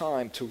some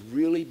time to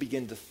really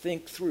begin to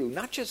think through,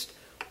 not just,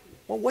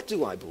 well, what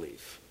do I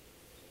believe?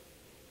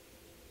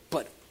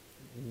 But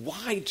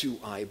why do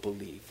I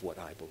believe what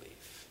I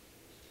believe?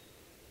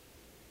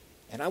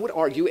 And I would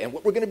argue, and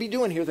what we're going to be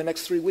doing here the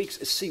next 3 weeks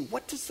is see,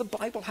 what does the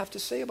Bible have to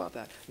say about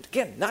that?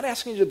 Again, not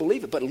asking you to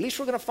believe it, but at least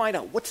we're going to find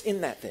out what's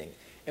in that thing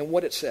and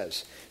what it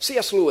says.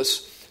 C.S.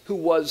 Lewis, who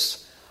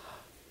was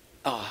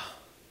a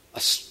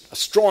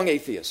strong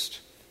atheist,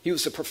 he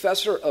was a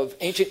professor of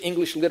ancient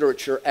English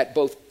literature at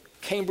both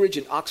Cambridge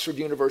and Oxford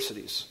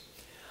universities.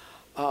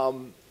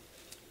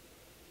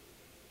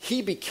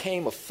 He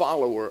became a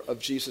follower of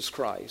Jesus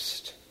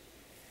Christ.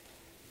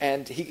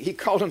 And he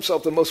called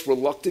himself the most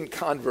reluctant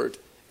convert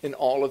in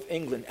all of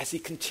England as he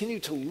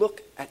continued to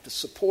look at the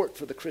support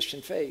for the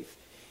Christian faith.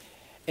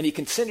 And it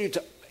continued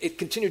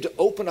to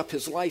open up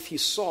his life. He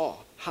saw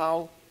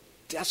how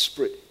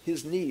desperate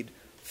his need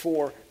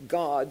for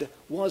God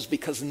was,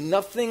 because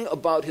nothing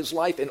about his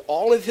life and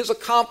all of his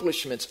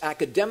accomplishments,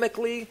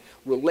 academically,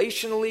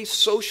 relationally,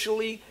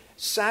 socially,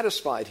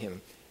 satisfied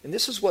him. And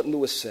this is what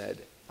Lewis said.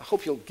 I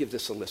hope you'll give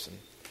this a listen.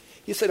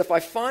 He said, if I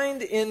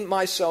find in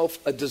myself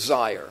a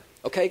desire,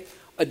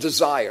 a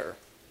desire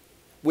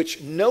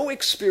which no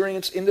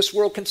experience in this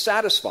world can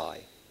satisfy,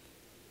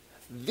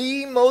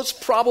 the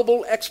most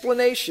probable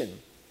explanation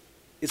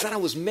is that I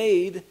was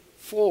made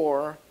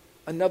for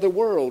another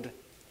world.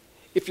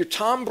 If you're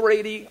Tom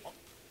Brady,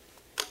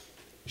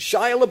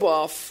 Shia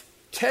LaBeouf,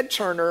 Ted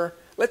Turner,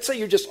 let's say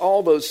you're just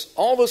all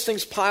those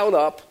things piled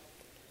up,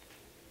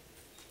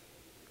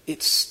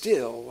 it's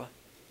still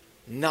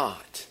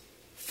not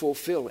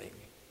fulfilling.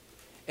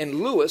 And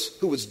Lewis,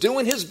 who was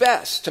doing his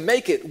best to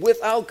make it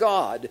without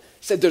God,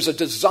 said there's a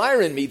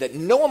desire in me that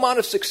no amount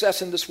of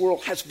success in this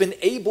world has been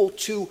able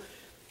to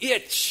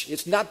itch.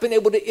 It's not been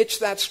able to itch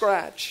that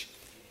scratch.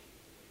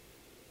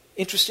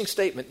 Interesting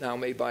statement now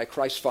made by a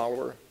Christ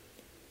follower.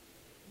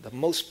 The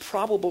most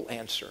probable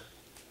answer.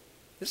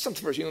 This is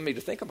something for you and me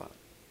to think about.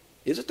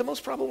 Is it the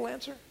most probable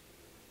answer?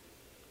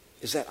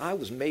 Is that I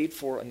was made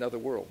for another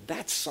world.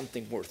 That's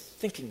something worth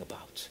thinking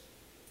about.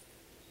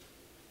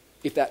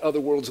 If that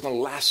other world is going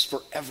to last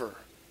forever.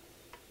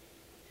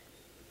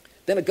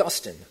 Then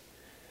Augustine.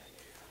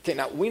 Okay,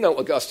 now we know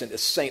Augustine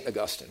as Saint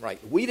Augustine, right?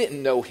 We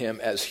didn't know him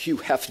as Hugh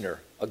Hefner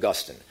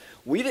Augustine.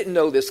 We didn't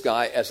know this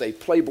guy as a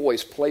playboy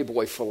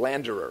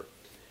philanderer.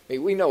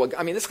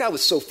 This guy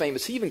was so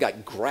famous, he even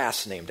got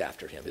grass named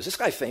after him. Is this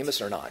guy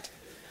famous or not?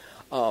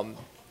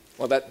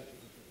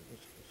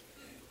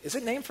 Is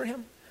it named for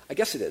him? I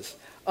guess it is.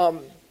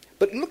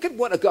 But look at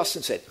what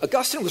Augustine said.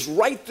 Augustine was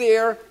right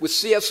there with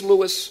C.S.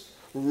 Lewis,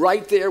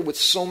 right there with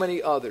so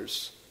many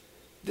others.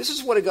 This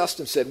is what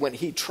Augustine said when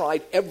he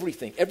tried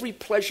everything, every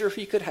pleasure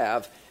he could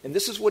have, and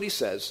this is what he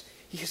says.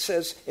 He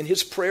says in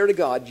his prayer to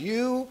God,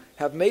 you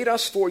have made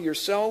us for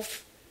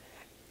yourself,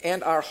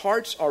 and our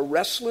hearts are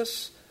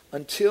restless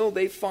until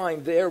they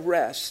find their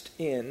rest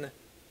in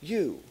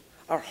you.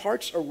 Our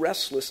hearts are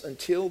restless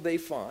until they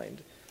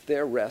find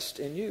their rest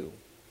in you.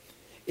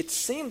 It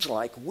seems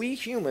like we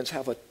humans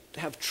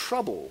have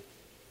trouble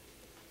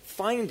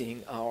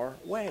finding our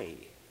way.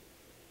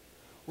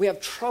 We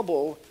have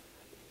trouble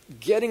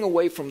getting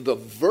away from the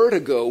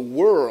vertigo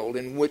world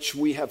in which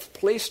we have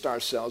placed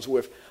ourselves,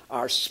 where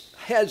our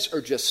heads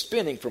are just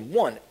spinning from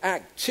one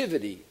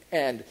activity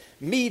and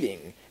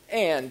meeting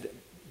and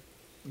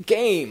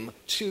game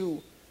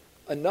to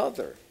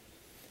another.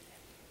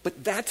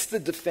 But that's the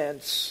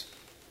defense,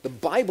 the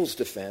Bible's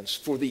defense,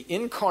 for the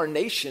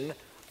incarnation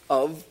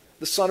of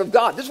the Son of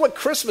God. This is what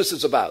Christmas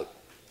is about.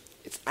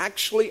 It's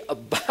actually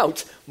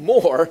about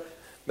more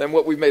than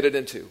what we've made it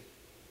into.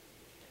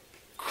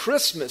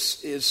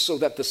 Christmas is so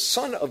that the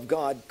Son of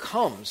God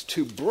comes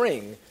to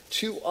bring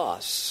to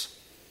us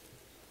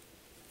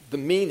the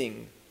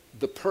meaning,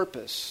 the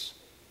purpose,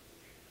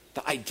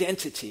 the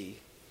identity,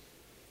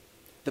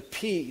 the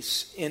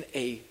peace in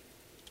a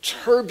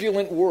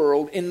turbulent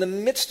world, in the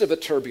midst of a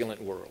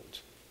turbulent world.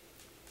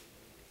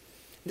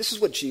 This is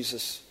what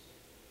Jesus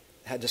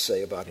had to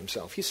say about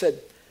himself. He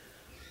said,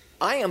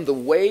 I am the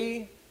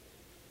way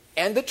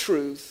and the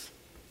truth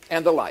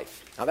and the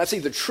life. Now that's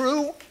either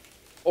true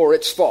or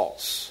it's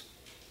false.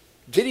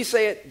 Did he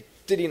say it?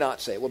 Did he not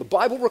say it? Well, the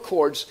Bible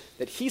records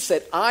that he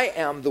said, I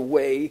am the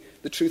way,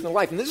 the truth, and the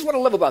life. And this is what I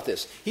love about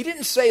this. He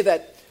didn't say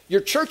that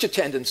your church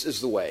attendance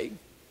is the way.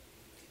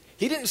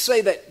 He didn't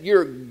say that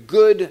your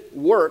good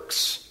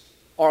works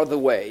are the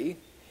way.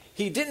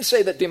 He didn't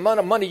say that the amount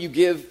of money you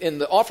give in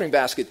the offering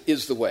basket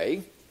is the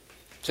way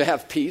to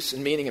have peace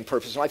and meaning and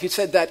purpose in life. He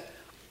said that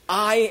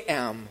I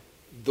am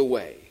the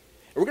way.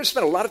 And we're going to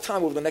spend a lot of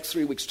time over the next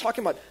 3 weeks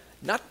talking about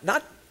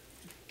not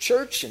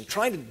church and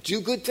trying to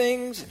do good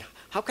things and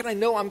how can I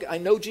know I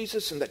know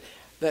Jesus, and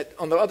that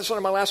on the other side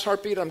of my last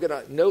heartbeat I'm going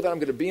to know that I'm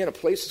going to be in a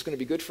place that's going to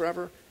be good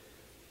forever.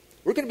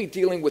 We're going to be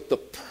dealing with the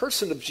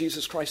person of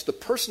Jesus Christ, the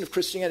person of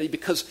Christianity,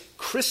 because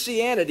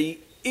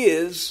Christianity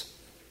is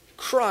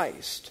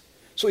Christ.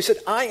 So he said,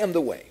 I am the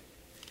way.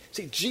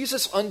 See,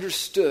 Jesus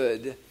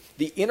understood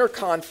the inner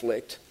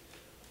conflict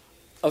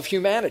of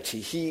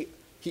humanity. He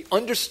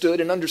understood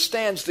and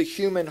understands the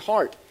human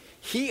heart.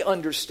 He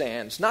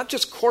understands not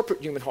just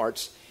corporate human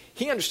hearts.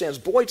 He understands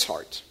Boyd's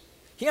heart.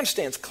 He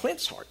understands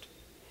Clint's heart.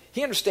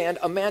 He understands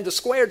Amanda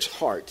Squared's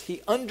heart.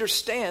 He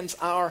understands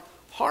our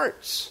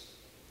hearts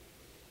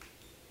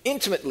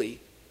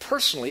intimately,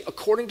 personally,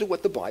 according to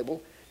what the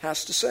Bible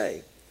has to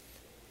say.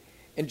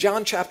 In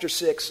John chapter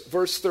 6,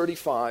 verse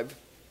 35,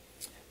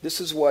 this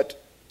is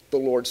what the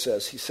Lord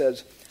says. He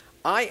says,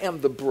 I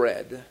am the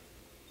bread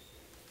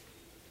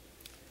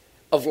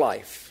of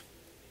life.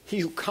 He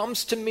who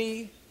comes to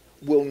me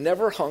will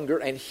never hunger,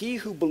 and he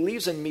who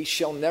believes in me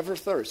shall never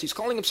thirst. He's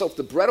calling himself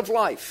the bread of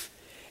life.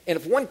 And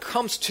if one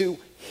comes to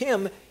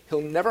him,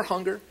 he'll never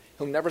hunger,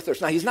 he'll never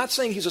thirst. Now, he's not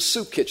saying he's a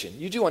soup kitchen.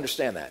 You do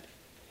understand that.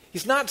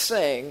 He's not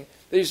saying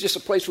that he's just a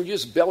place where you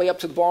just belly up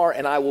to the bar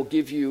and I will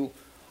give you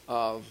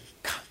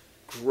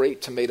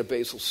great tomato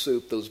basil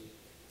soup. Those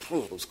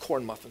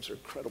corn muffins are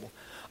incredible.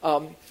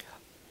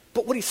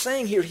 But what he's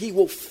saying here, he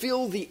will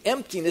fill the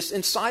emptiness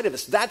inside of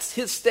us. That's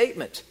his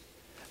statement.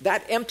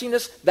 That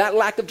emptiness, that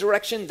lack of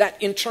direction,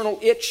 that internal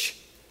itch.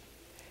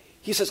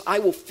 He says, I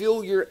will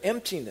fill your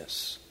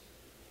emptiness.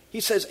 He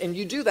says, and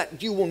you do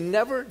that, you will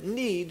never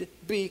need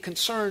be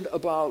concerned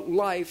about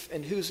life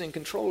and who's in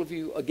control of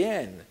you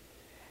again.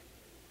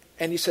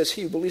 And he says,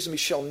 he who believes in me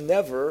shall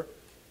never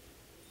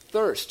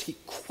thirst. He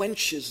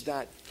quenches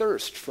that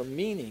thirst for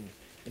meaning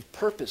and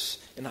purpose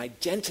and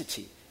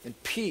identity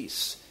and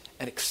peace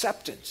and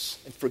acceptance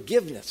and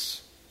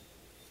forgiveness.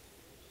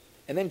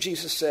 And then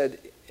Jesus said,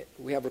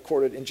 we have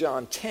recorded in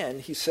John 10,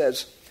 he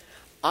says,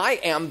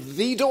 I am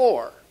the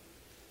door.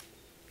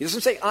 He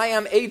doesn't say, I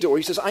am a door.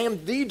 He says, I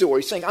am the door.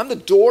 He's saying, I'm the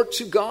door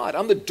to God.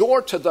 I'm the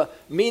door to the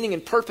meaning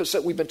and purpose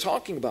that we've been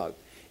talking about.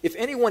 If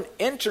anyone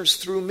enters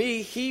through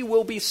me, he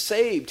will be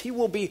saved. He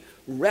will be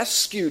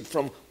rescued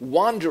from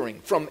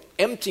wandering, from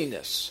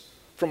emptiness,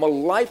 from a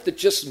life that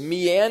just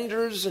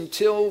meanders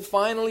until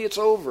finally it's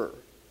over.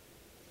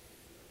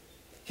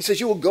 He says,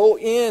 you will go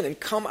in and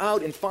come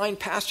out and find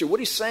pasture.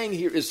 What he's saying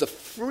here is the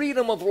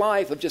freedom of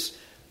life, of just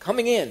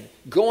coming in,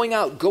 going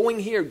out, going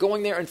here,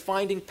 going there, and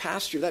finding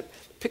pasture. That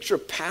picture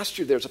of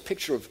pasture there is a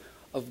picture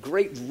of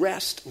great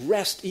rest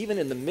even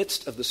in the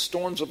midst of the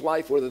storms of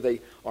life, whether they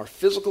are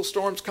physical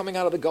storms coming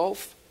out of the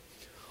Gulf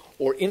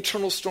or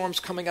internal storms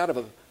coming out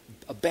of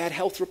a bad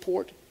health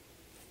report.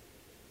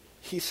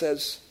 He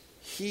says,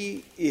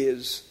 he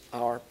is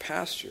our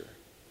pasture.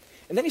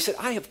 And then he said,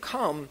 I have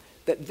come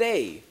that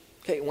they,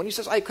 when he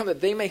says, I have come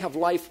that they may have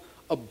life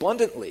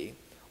abundantly,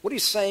 what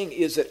he's saying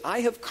is that I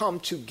have come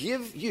to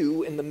give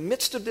you, in the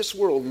midst of this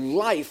world,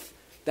 life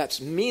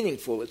that's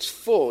meaningful, it's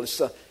full.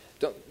 It's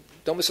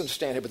don't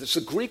misunderstand here, but it's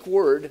a Greek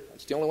word,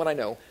 it's the only one I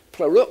know,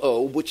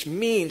 pleroo, which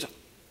means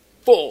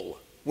full,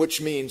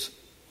 which means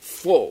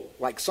full.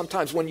 Like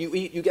sometimes when you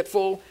eat, you get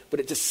full,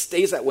 but it just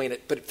stays that way,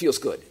 but it feels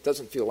good. It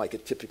doesn't feel like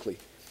it typically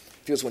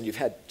feels when you've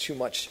had too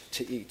much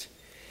to eat.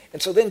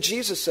 And so then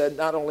Jesus said,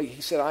 not only,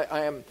 he said,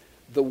 I am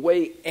the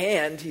way,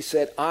 and he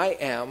said, I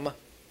am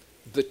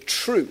the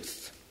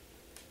truth.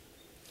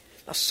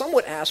 Now, some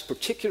would ask,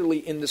 particularly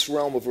in this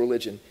realm of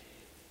religion,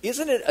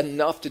 isn't it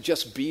enough to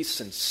just be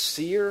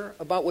sincere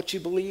about what you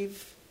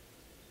believe?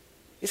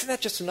 Isn't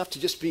that just enough to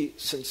just be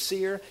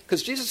sincere?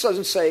 Because Jesus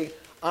doesn't say,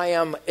 I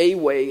am a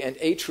way and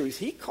a truth.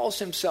 He calls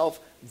himself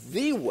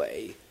the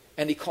way,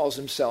 and he calls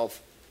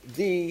himself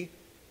the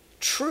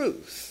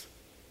truth.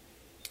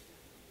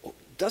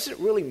 Does it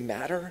really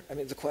matter? I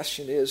mean, the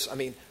question is,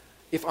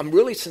 if I'm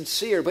really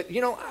sincere, but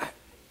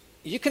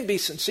you can be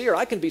sincere,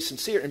 I can be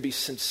sincere and be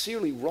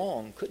sincerely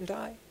wrong, couldn't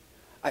I?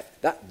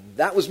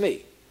 That was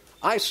me.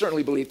 I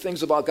certainly believed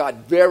things about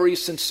God very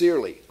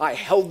sincerely. I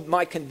held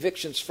my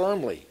convictions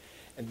firmly.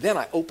 And then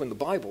I opened the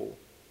Bible.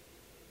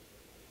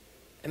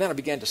 And then I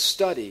began to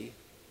study.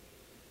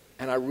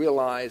 And I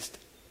realized,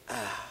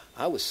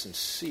 I was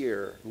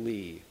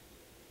sincerely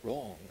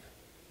wrong.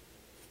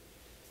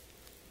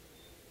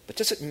 But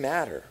does it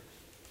matter?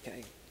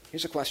 Okay,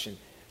 here's a question.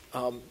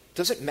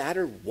 Does it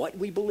matter what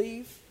we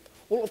believe?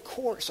 Well, of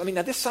course.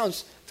 Now this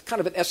sounds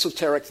kind of an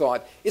esoteric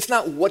thought. It's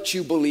not what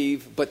you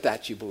believe, but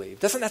that you believe.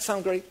 Doesn't that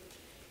sound great?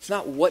 It's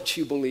not what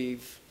you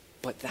believe,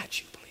 but that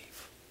you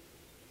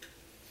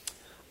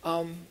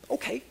believe.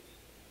 Okay.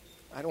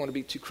 I don't want to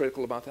be too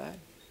critical about that.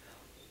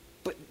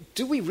 But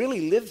do we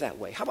really live that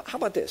way? How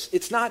about this?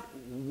 It's not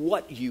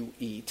what you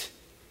eat,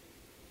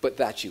 but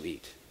that you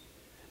eat.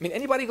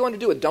 Anybody going to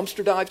do a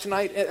dumpster dive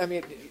tonight?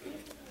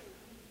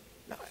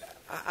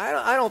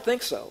 I don't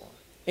think so.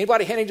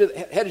 Anybody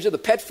headed to the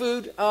pet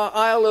food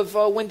aisle of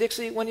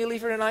Winn-Dixie when you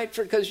leave here tonight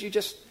because you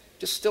just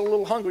still a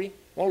little hungry,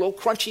 want a little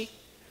crunchy?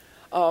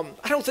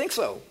 I don't think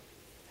so.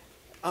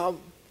 How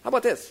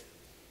about this?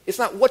 It's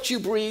not what you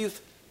breathe,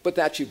 but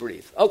that you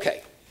breathe.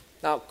 Okay.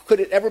 Now, could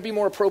it ever be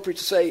more appropriate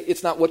to say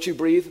it's not what you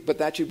breathe, but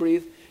that you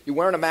breathe? You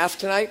wearing a mask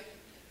tonight?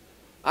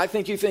 I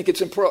think you think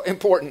it's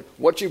important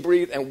what you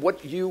breathe and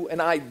what you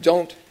and I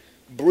don't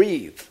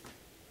breathe.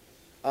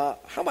 How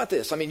about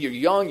this? You're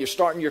young, you're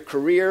starting your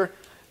career.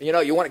 You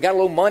got a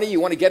little money, you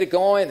want to get it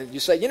going, and you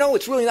say,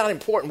 it's really not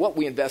important what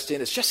we invest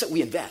in. It's just that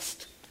we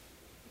invest.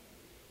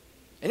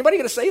 Anybody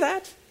going to say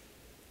that?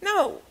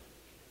 No.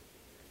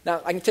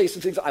 Now, I can tell you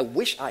some things I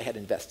wish I had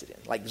invested in,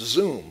 like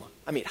Zoom.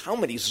 How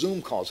many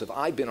Zoom calls have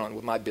I been on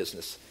with my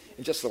business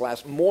in just the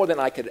last, more than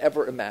I could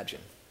ever imagine?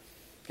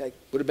 Okay,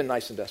 would have been a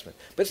nice investment.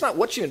 But it's not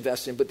what you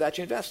invest in, but that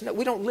you invest in. No,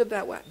 we don't live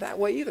that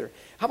way either.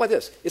 How about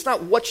this? It's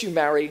not what you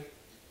marry,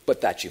 but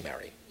that you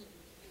marry.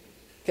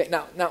 Okay,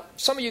 now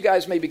some of you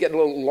guys may be getting a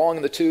little long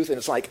in the tooth, and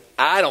it's like,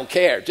 I don't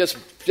care. Just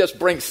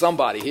bring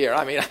somebody here.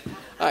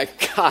 I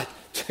got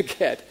to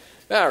get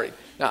married.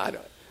 No, I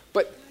don't.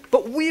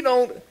 But we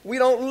don't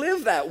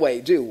live that way,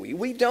 do we?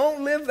 We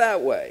don't live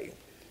that way.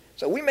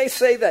 So we may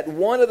say that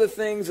one of the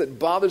things that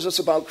bothers us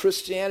about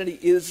Christianity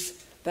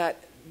is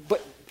that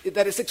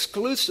it's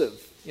exclusive.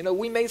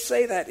 We may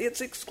say that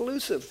it's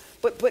exclusive.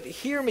 But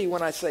hear me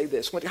when I say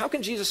this. How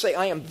can Jesus say,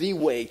 I am the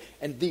way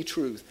and the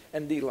truth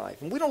and the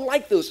life? And we don't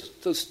like those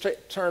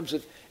terms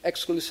of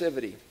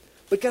exclusivity.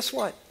 But guess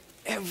what?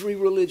 Every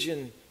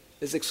religion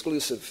is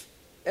exclusive.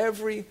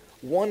 Every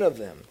one of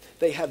them.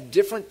 They have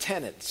different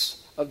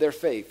tenets of their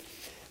faith.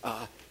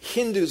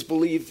 Hindus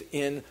believe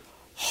in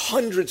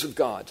hundreds of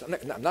gods.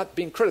 I'm not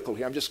being critical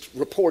here. I'm just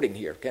reporting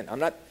here. Again,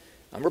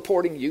 I'm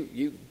reporting.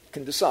 You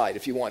can decide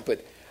if you want.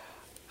 But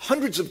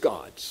hundreds of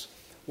gods.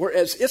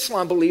 Whereas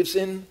Islam believes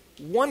in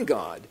one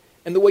God.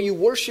 And the way you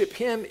worship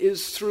him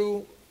is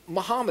through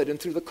Muhammad and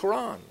through the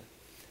Quran.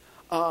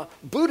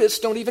 Buddhists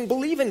don't even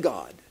believe in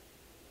God.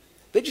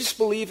 They just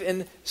believe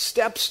in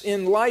steps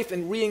in life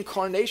and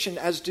reincarnation,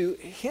 as do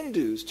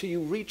Hindus, till you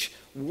reach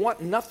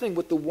nothing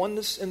with the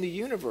oneness in the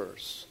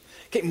universe.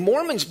 Okay,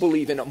 Mormons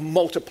believe in a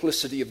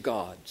multiplicity of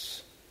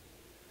gods.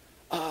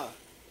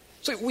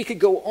 So we could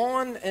go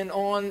on and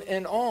on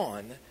and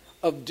on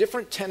of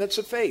different tenets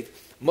of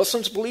faith.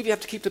 Muslims believe you have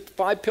to keep the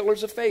 5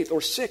 pillars of faith,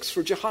 or 6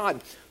 for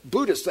jihad.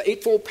 Buddhists, the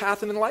Eightfold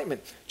Path of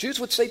Enlightenment. Jews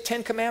would say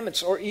 10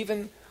 Commandments, or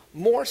even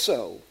more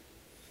so.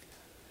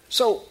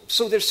 So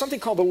there's something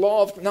called the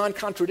law of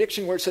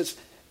non-contradiction, where it says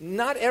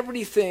not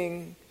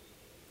everything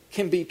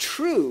can be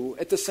true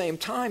at the same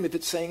time if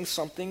it's saying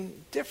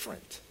something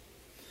different.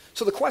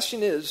 So the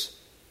question is,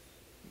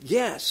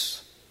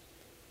 yes,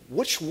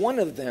 which one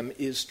of them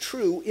is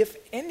true, if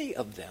any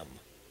of them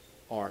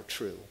are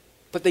true?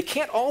 But they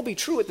can't all be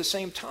true at the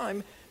same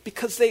time,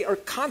 because they are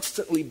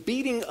constantly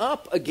beating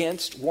up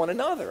against one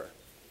another.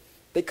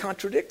 They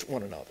contradict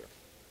one another.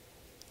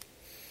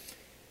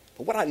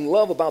 But what I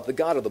love about the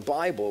God of the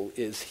Bible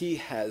is he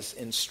has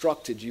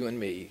instructed you and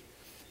me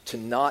to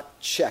not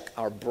check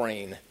our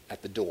brain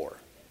at the door.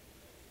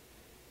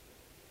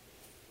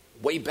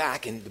 Way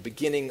back in the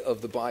beginning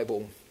of the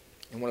Bible,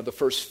 in one of the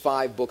first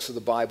 5 books of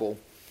the Bible,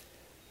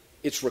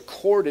 it's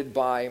recorded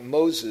by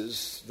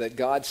Moses that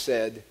God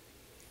said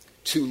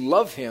to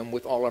love him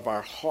with all of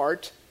our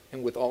heart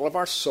and with all of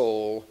our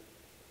soul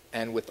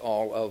and with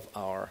all of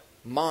our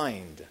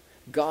mind.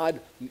 God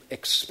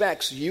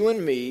expects you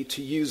and me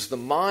to use the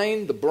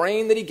mind, the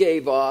brain that he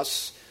gave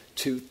us,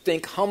 to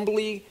think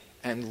humbly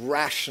and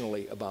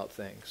rationally about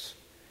things.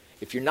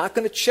 If you're not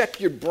going to check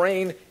your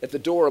brain at the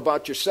door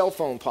about your cell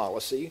phone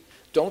policy,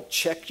 don't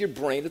check your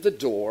brain at the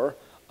door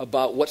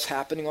about what's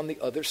happening on the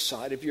other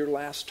side of your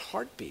last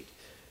heartbeat.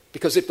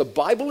 Because if the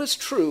Bible is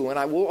true, and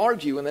I will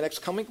argue in the next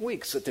coming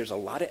weeks that there's a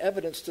lot of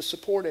evidence to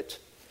support it,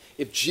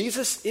 if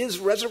Jesus is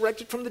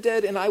resurrected from the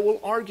dead, and I will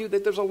argue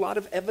that there's a lot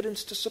of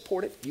evidence to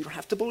support it, you don't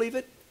have to believe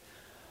it,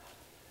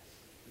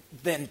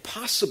 then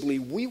possibly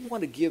we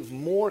want to give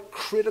more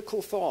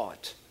critical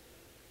thought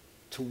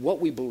to what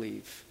we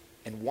believe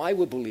and why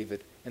we believe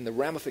it and the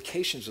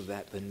ramifications of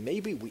that than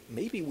maybe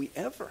we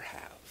ever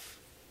have.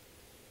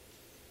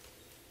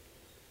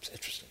 It's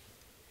interesting.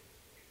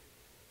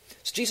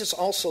 So Jesus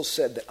also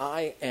said that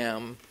I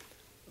am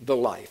the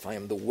life. I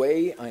am the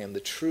way, I am the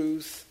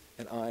truth,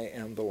 and I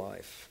am the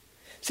life.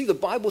 See, the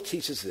Bible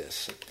teaches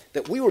this,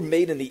 that we were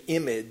made in the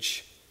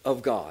image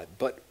of God,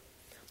 but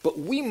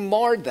we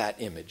marred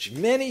that image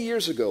many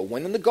years ago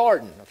when in the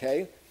garden,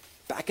 okay?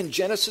 Back in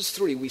Genesis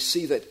 3, we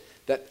see that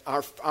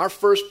our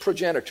first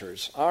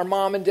progenitors, our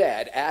mom and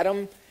dad,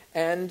 Adam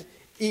and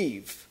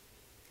Eve,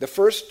 the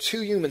first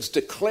 2 humans,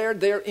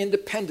 declared their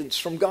independence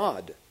from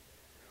God.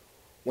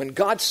 When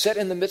God set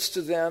in the midst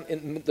of them,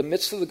 in the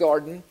midst of the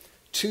garden,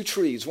 2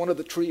 trees, one of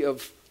the tree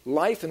of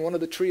life and one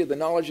of the tree of the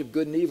knowledge of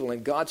good and evil.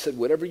 And God said,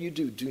 whatever you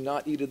do, do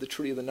not eat of the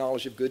tree of the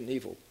knowledge of good and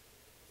evil.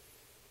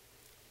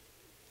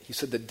 He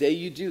said, the day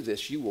you do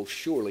this, you will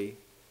surely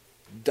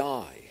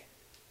die.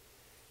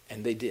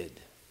 And they did.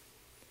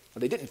 Well,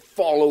 they didn't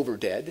fall over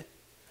dead,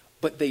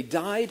 but they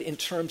died in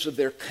terms of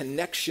their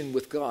connection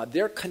with God.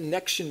 Their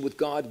connection with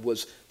God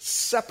was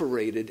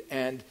separated,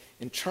 and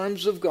in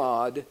terms of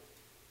God,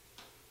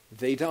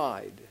 they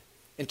died.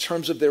 In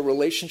terms of their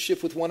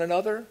relationship with one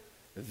another,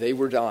 they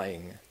were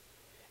dying.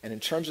 And in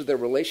terms of their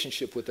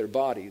relationship with their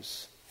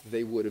bodies,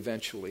 they would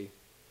eventually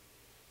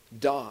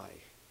die.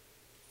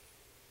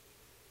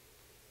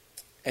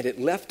 And it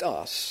left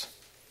us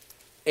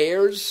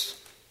heirs,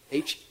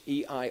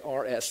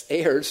 H-E-I-R-S,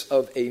 heirs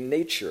of a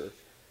nature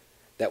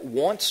that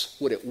wants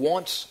what it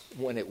wants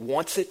when it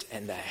wants it,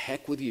 and the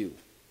heck with you.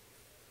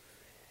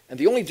 And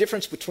the only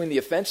difference between the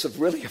offense of a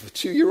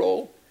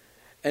 2-year-old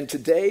and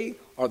today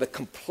are the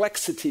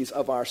complexities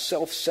of our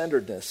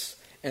self-centeredness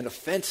and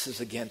offenses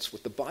against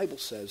what the Bible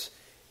says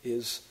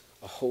is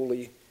a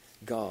holy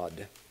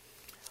God.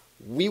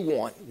 We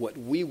want what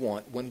we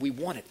want when we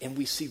want it, and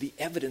we see the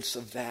evidence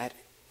of that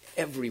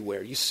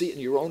everywhere. You see it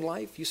in your own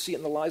life. You see it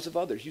in the lives of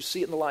others. You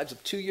see it in the lives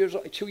of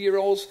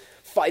 2-year-olds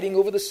fighting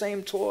over the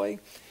same toy.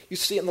 You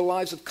see it in the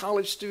lives of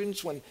college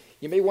students when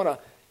you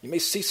may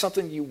see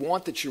something you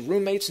want that your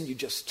roommates, and you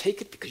just take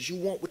it because you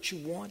want what you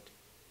want.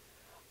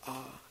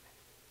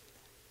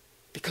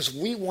 Because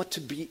we want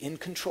to be in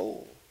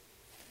control.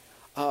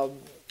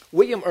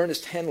 William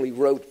Ernest Henley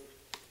wrote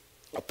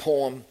a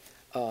poem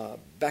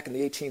back in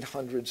the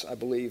 1800s, I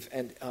believe,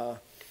 and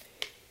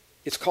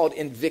it's called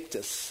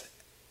Invictus.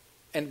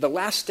 And the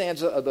last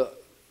stanza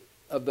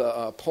of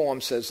the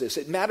poem says this: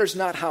 it matters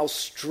not how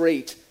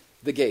straight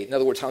the gate, in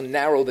other words, how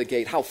narrow the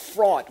gate, how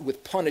fraught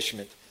with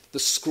punishment the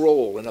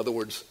scroll, in other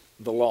words,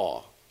 the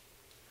law.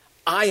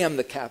 I am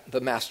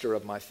the master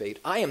of my fate.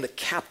 I am the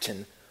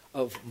captain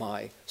of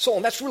my soul.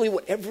 And that's really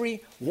what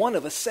every one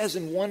of us says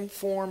in one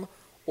form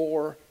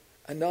or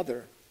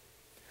another.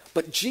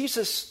 But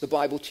Jesus, the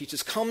Bible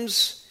teaches,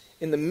 comes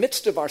in the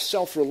midst of our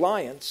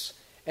self-reliance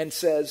and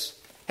says,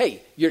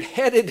 hey, you're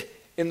headed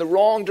in the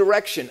wrong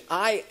direction.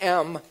 I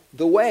am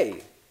the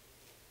way.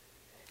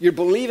 You're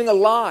believing a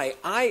lie.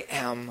 I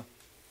am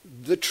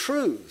the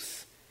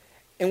truth.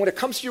 And when it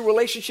comes to your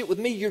relationship with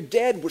me, you're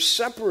dead. We're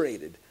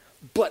separated.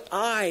 But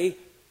I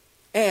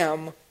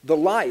am the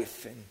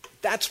life. And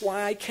that's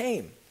why I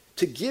came,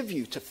 to give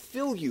you, to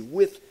fill you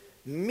with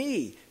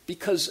me.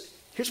 Because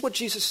here's what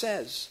Jesus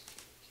says.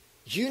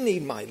 You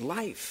need my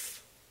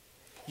life.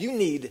 You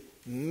need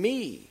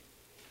me.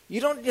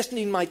 You don't just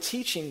need my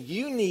teaching.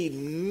 You need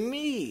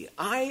me.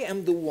 I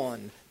am the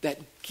one that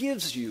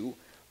gives you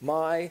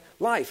my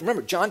life.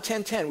 Remember, John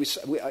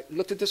 10:10, I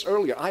looked at this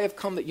earlier. I have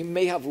come that you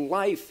may have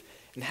life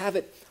and have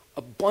it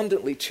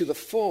abundantly to the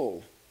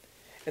full.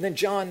 And then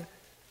John,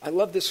 I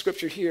love this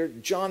scripture here,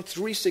 John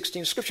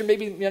 3:16, scripture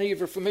maybe many of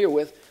you are familiar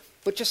with,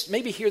 but just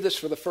maybe hear this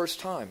for the first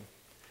time.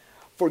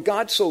 For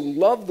God so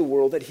loved the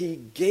world that he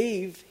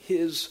gave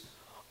his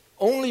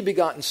only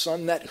begotten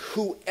Son, that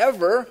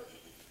whoever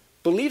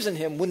believes in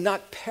him would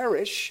not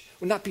perish,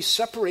 would not be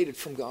separated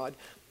from God,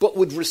 but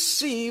would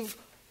receive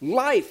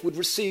life, would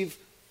receive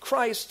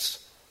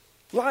Christ's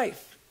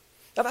life.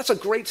 Now that's a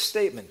great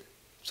statement.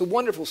 It's a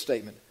wonderful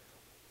statement.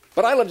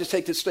 But I love to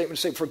take this statement and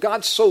say, for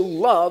God so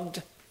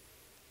loved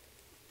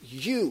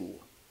you,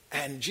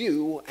 and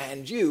you,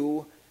 and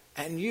you,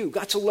 and you.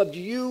 God so loved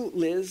you,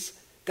 Liz.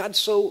 God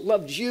so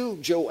loved you,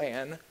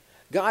 Joanne.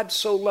 God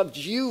so loved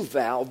you,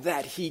 Val,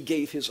 that he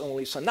gave his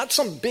only Son. Not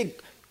some big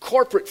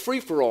corporate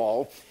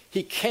free-for-all.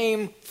 He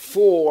came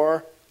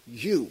for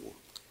you.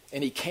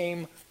 And he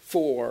came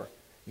for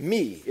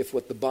me, if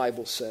what the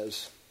Bible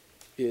says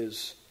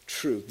is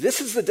true. This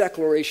is the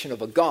declaration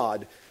of a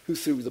God who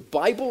through the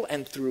Bible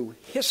and through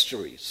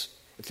history,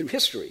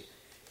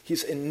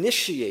 he's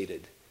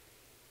initiated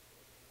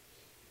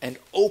and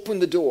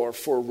opened the door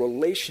for a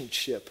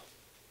relationship,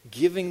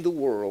 giving the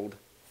world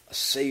a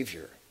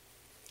Savior,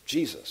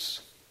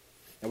 Jesus.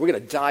 Now we're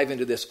going to dive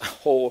into this a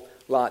whole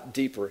lot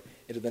deeper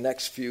into the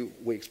next few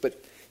weeks.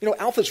 But,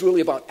 Alpha is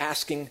really about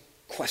asking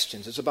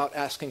questions. It's about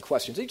asking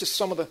questions. These are just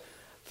some of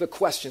the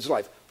questions of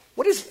life.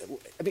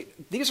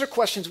 These are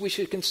questions we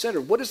should consider.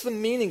 What is the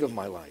meaning of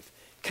my life?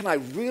 Can I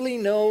really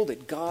know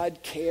that God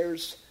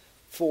cares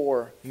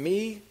for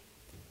me?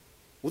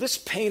 Will this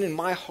pain in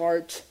my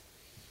heart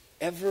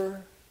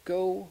ever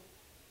go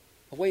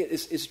away?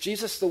 Is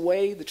Jesus the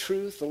way, the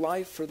truth, the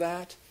life for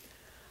that?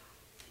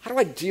 How do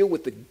I deal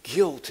with the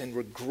guilt and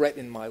regret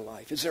in my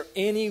life? Is there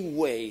any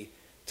way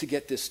to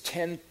get this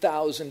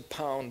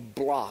 10,000-pound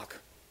block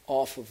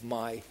off of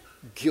my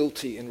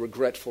guilty and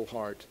regretful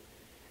heart?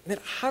 And then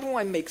how do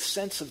I make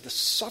sense of the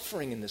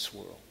suffering in this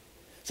world?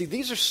 See,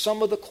 these are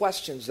some of the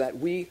questions that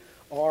we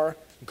are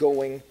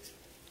going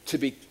to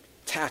be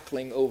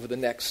tackling over the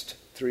next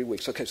 3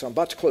 weeks. Okay, so I'm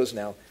about to close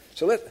now.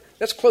 So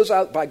let's close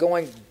out by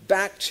going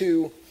back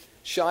to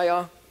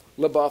Shia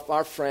LaBeouf,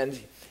 our friend.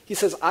 He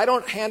says, I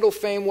don't handle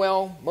fame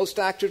well. Most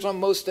actors on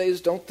most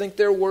days don't think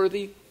they're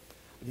worthy.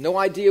 No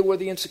idea where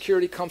the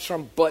insecurity comes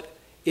from, but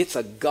it's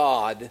a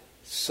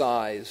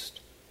God-sized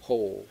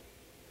hole.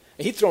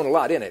 And he'd thrown a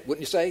lot in it,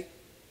 wouldn't you say?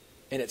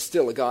 And it's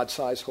still a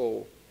God-sized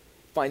hole.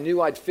 If I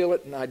knew I'd fill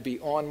it and I'd be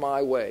on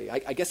my way.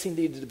 I guess he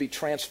needed to be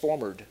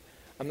transformed.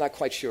 I'm not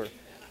quite sure.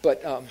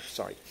 But,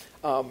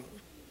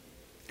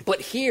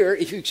 but here,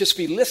 if you just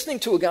be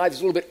listening to a guy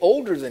that's a little bit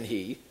older than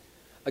he,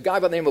 a guy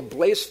by the name of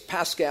Blaise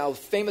Pascal,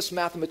 famous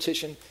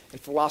mathematician and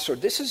philosopher,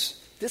 this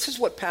is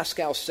what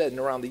Pascal said in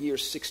around the year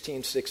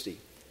 1660.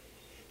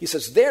 He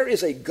says, there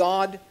is a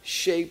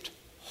God-shaped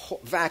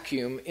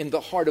vacuum in the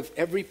heart of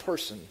every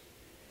person,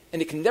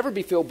 and it can never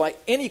be filled by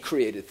any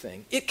created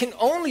thing. It can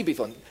only be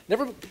filled,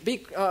 never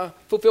be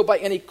fulfilled by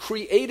any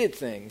created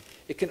thing.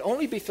 It can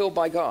only be filled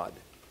by God,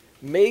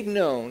 made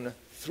known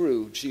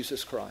through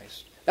Jesus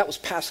Christ. That was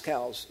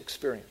Pascal's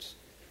experience.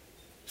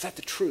 Is that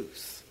the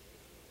truth?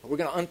 We're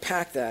going to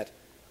unpack that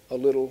a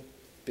little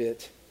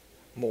bit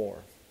more.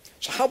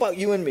 So how about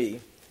you and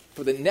me,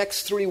 for the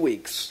next 3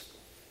 weeks,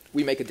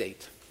 we make a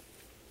date.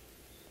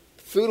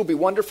 Food will be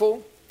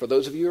wonderful. For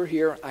those of you who are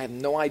here, I have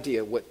no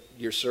idea what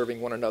you're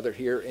serving one another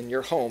here in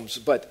your homes,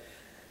 but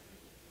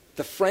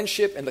the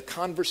friendship and the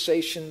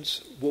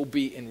conversations will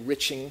be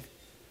enriching.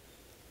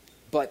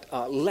 But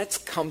let's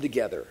come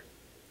together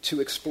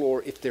to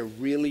explore if there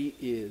really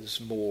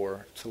is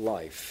more to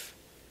life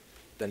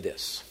than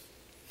this.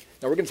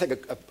 Now, we're going to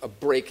take a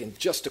break in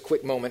just a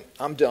quick moment.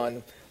 I'm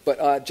done.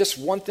 But just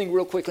one thing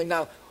real quickly.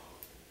 Now,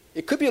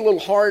 it could be a little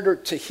harder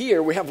to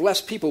hear. We have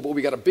less people, but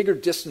we got a bigger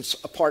distance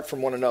apart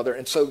from one another.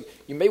 And so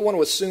you may want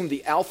to assume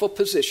the alpha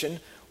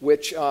position,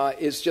 which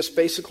is just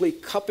basically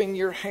cupping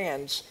your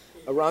hands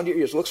around your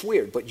ears. Looks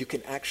weird, but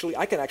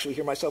I can actually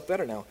hear myself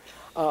better now.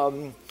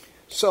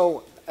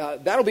 So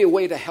that'll be a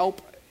way to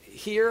help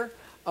here.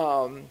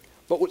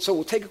 So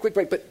we'll take a quick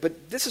break.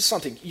 But this is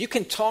something. You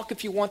can talk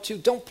if you want to.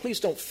 Please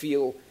don't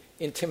feel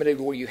intimidated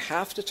where you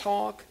have to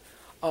talk.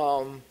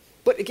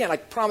 But again, I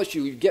promise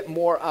you get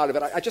more out of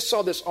it. I just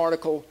saw this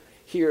article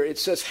here. It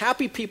says,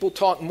 happy people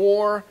talk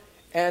more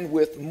and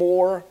with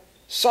more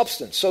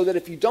substance. So that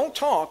if you don't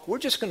talk, we're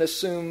just going to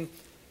assume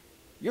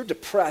you're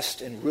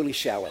depressed and really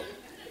shallow.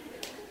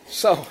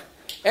 So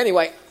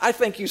anyway, I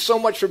thank you so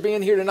much for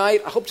being here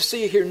tonight. I hope to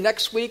see you here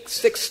next week,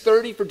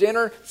 6:30 for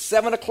dinner,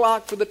 7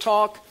 o'clock for the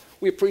talk.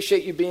 We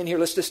appreciate you being here.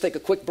 Let's just take a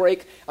quick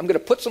break. I'm going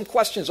to put some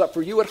questions up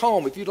for you at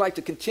home if you'd like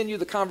to continue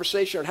the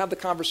conversation or have the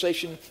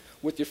conversation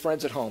with your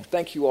friends at home.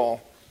 Thank you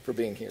all for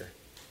being here.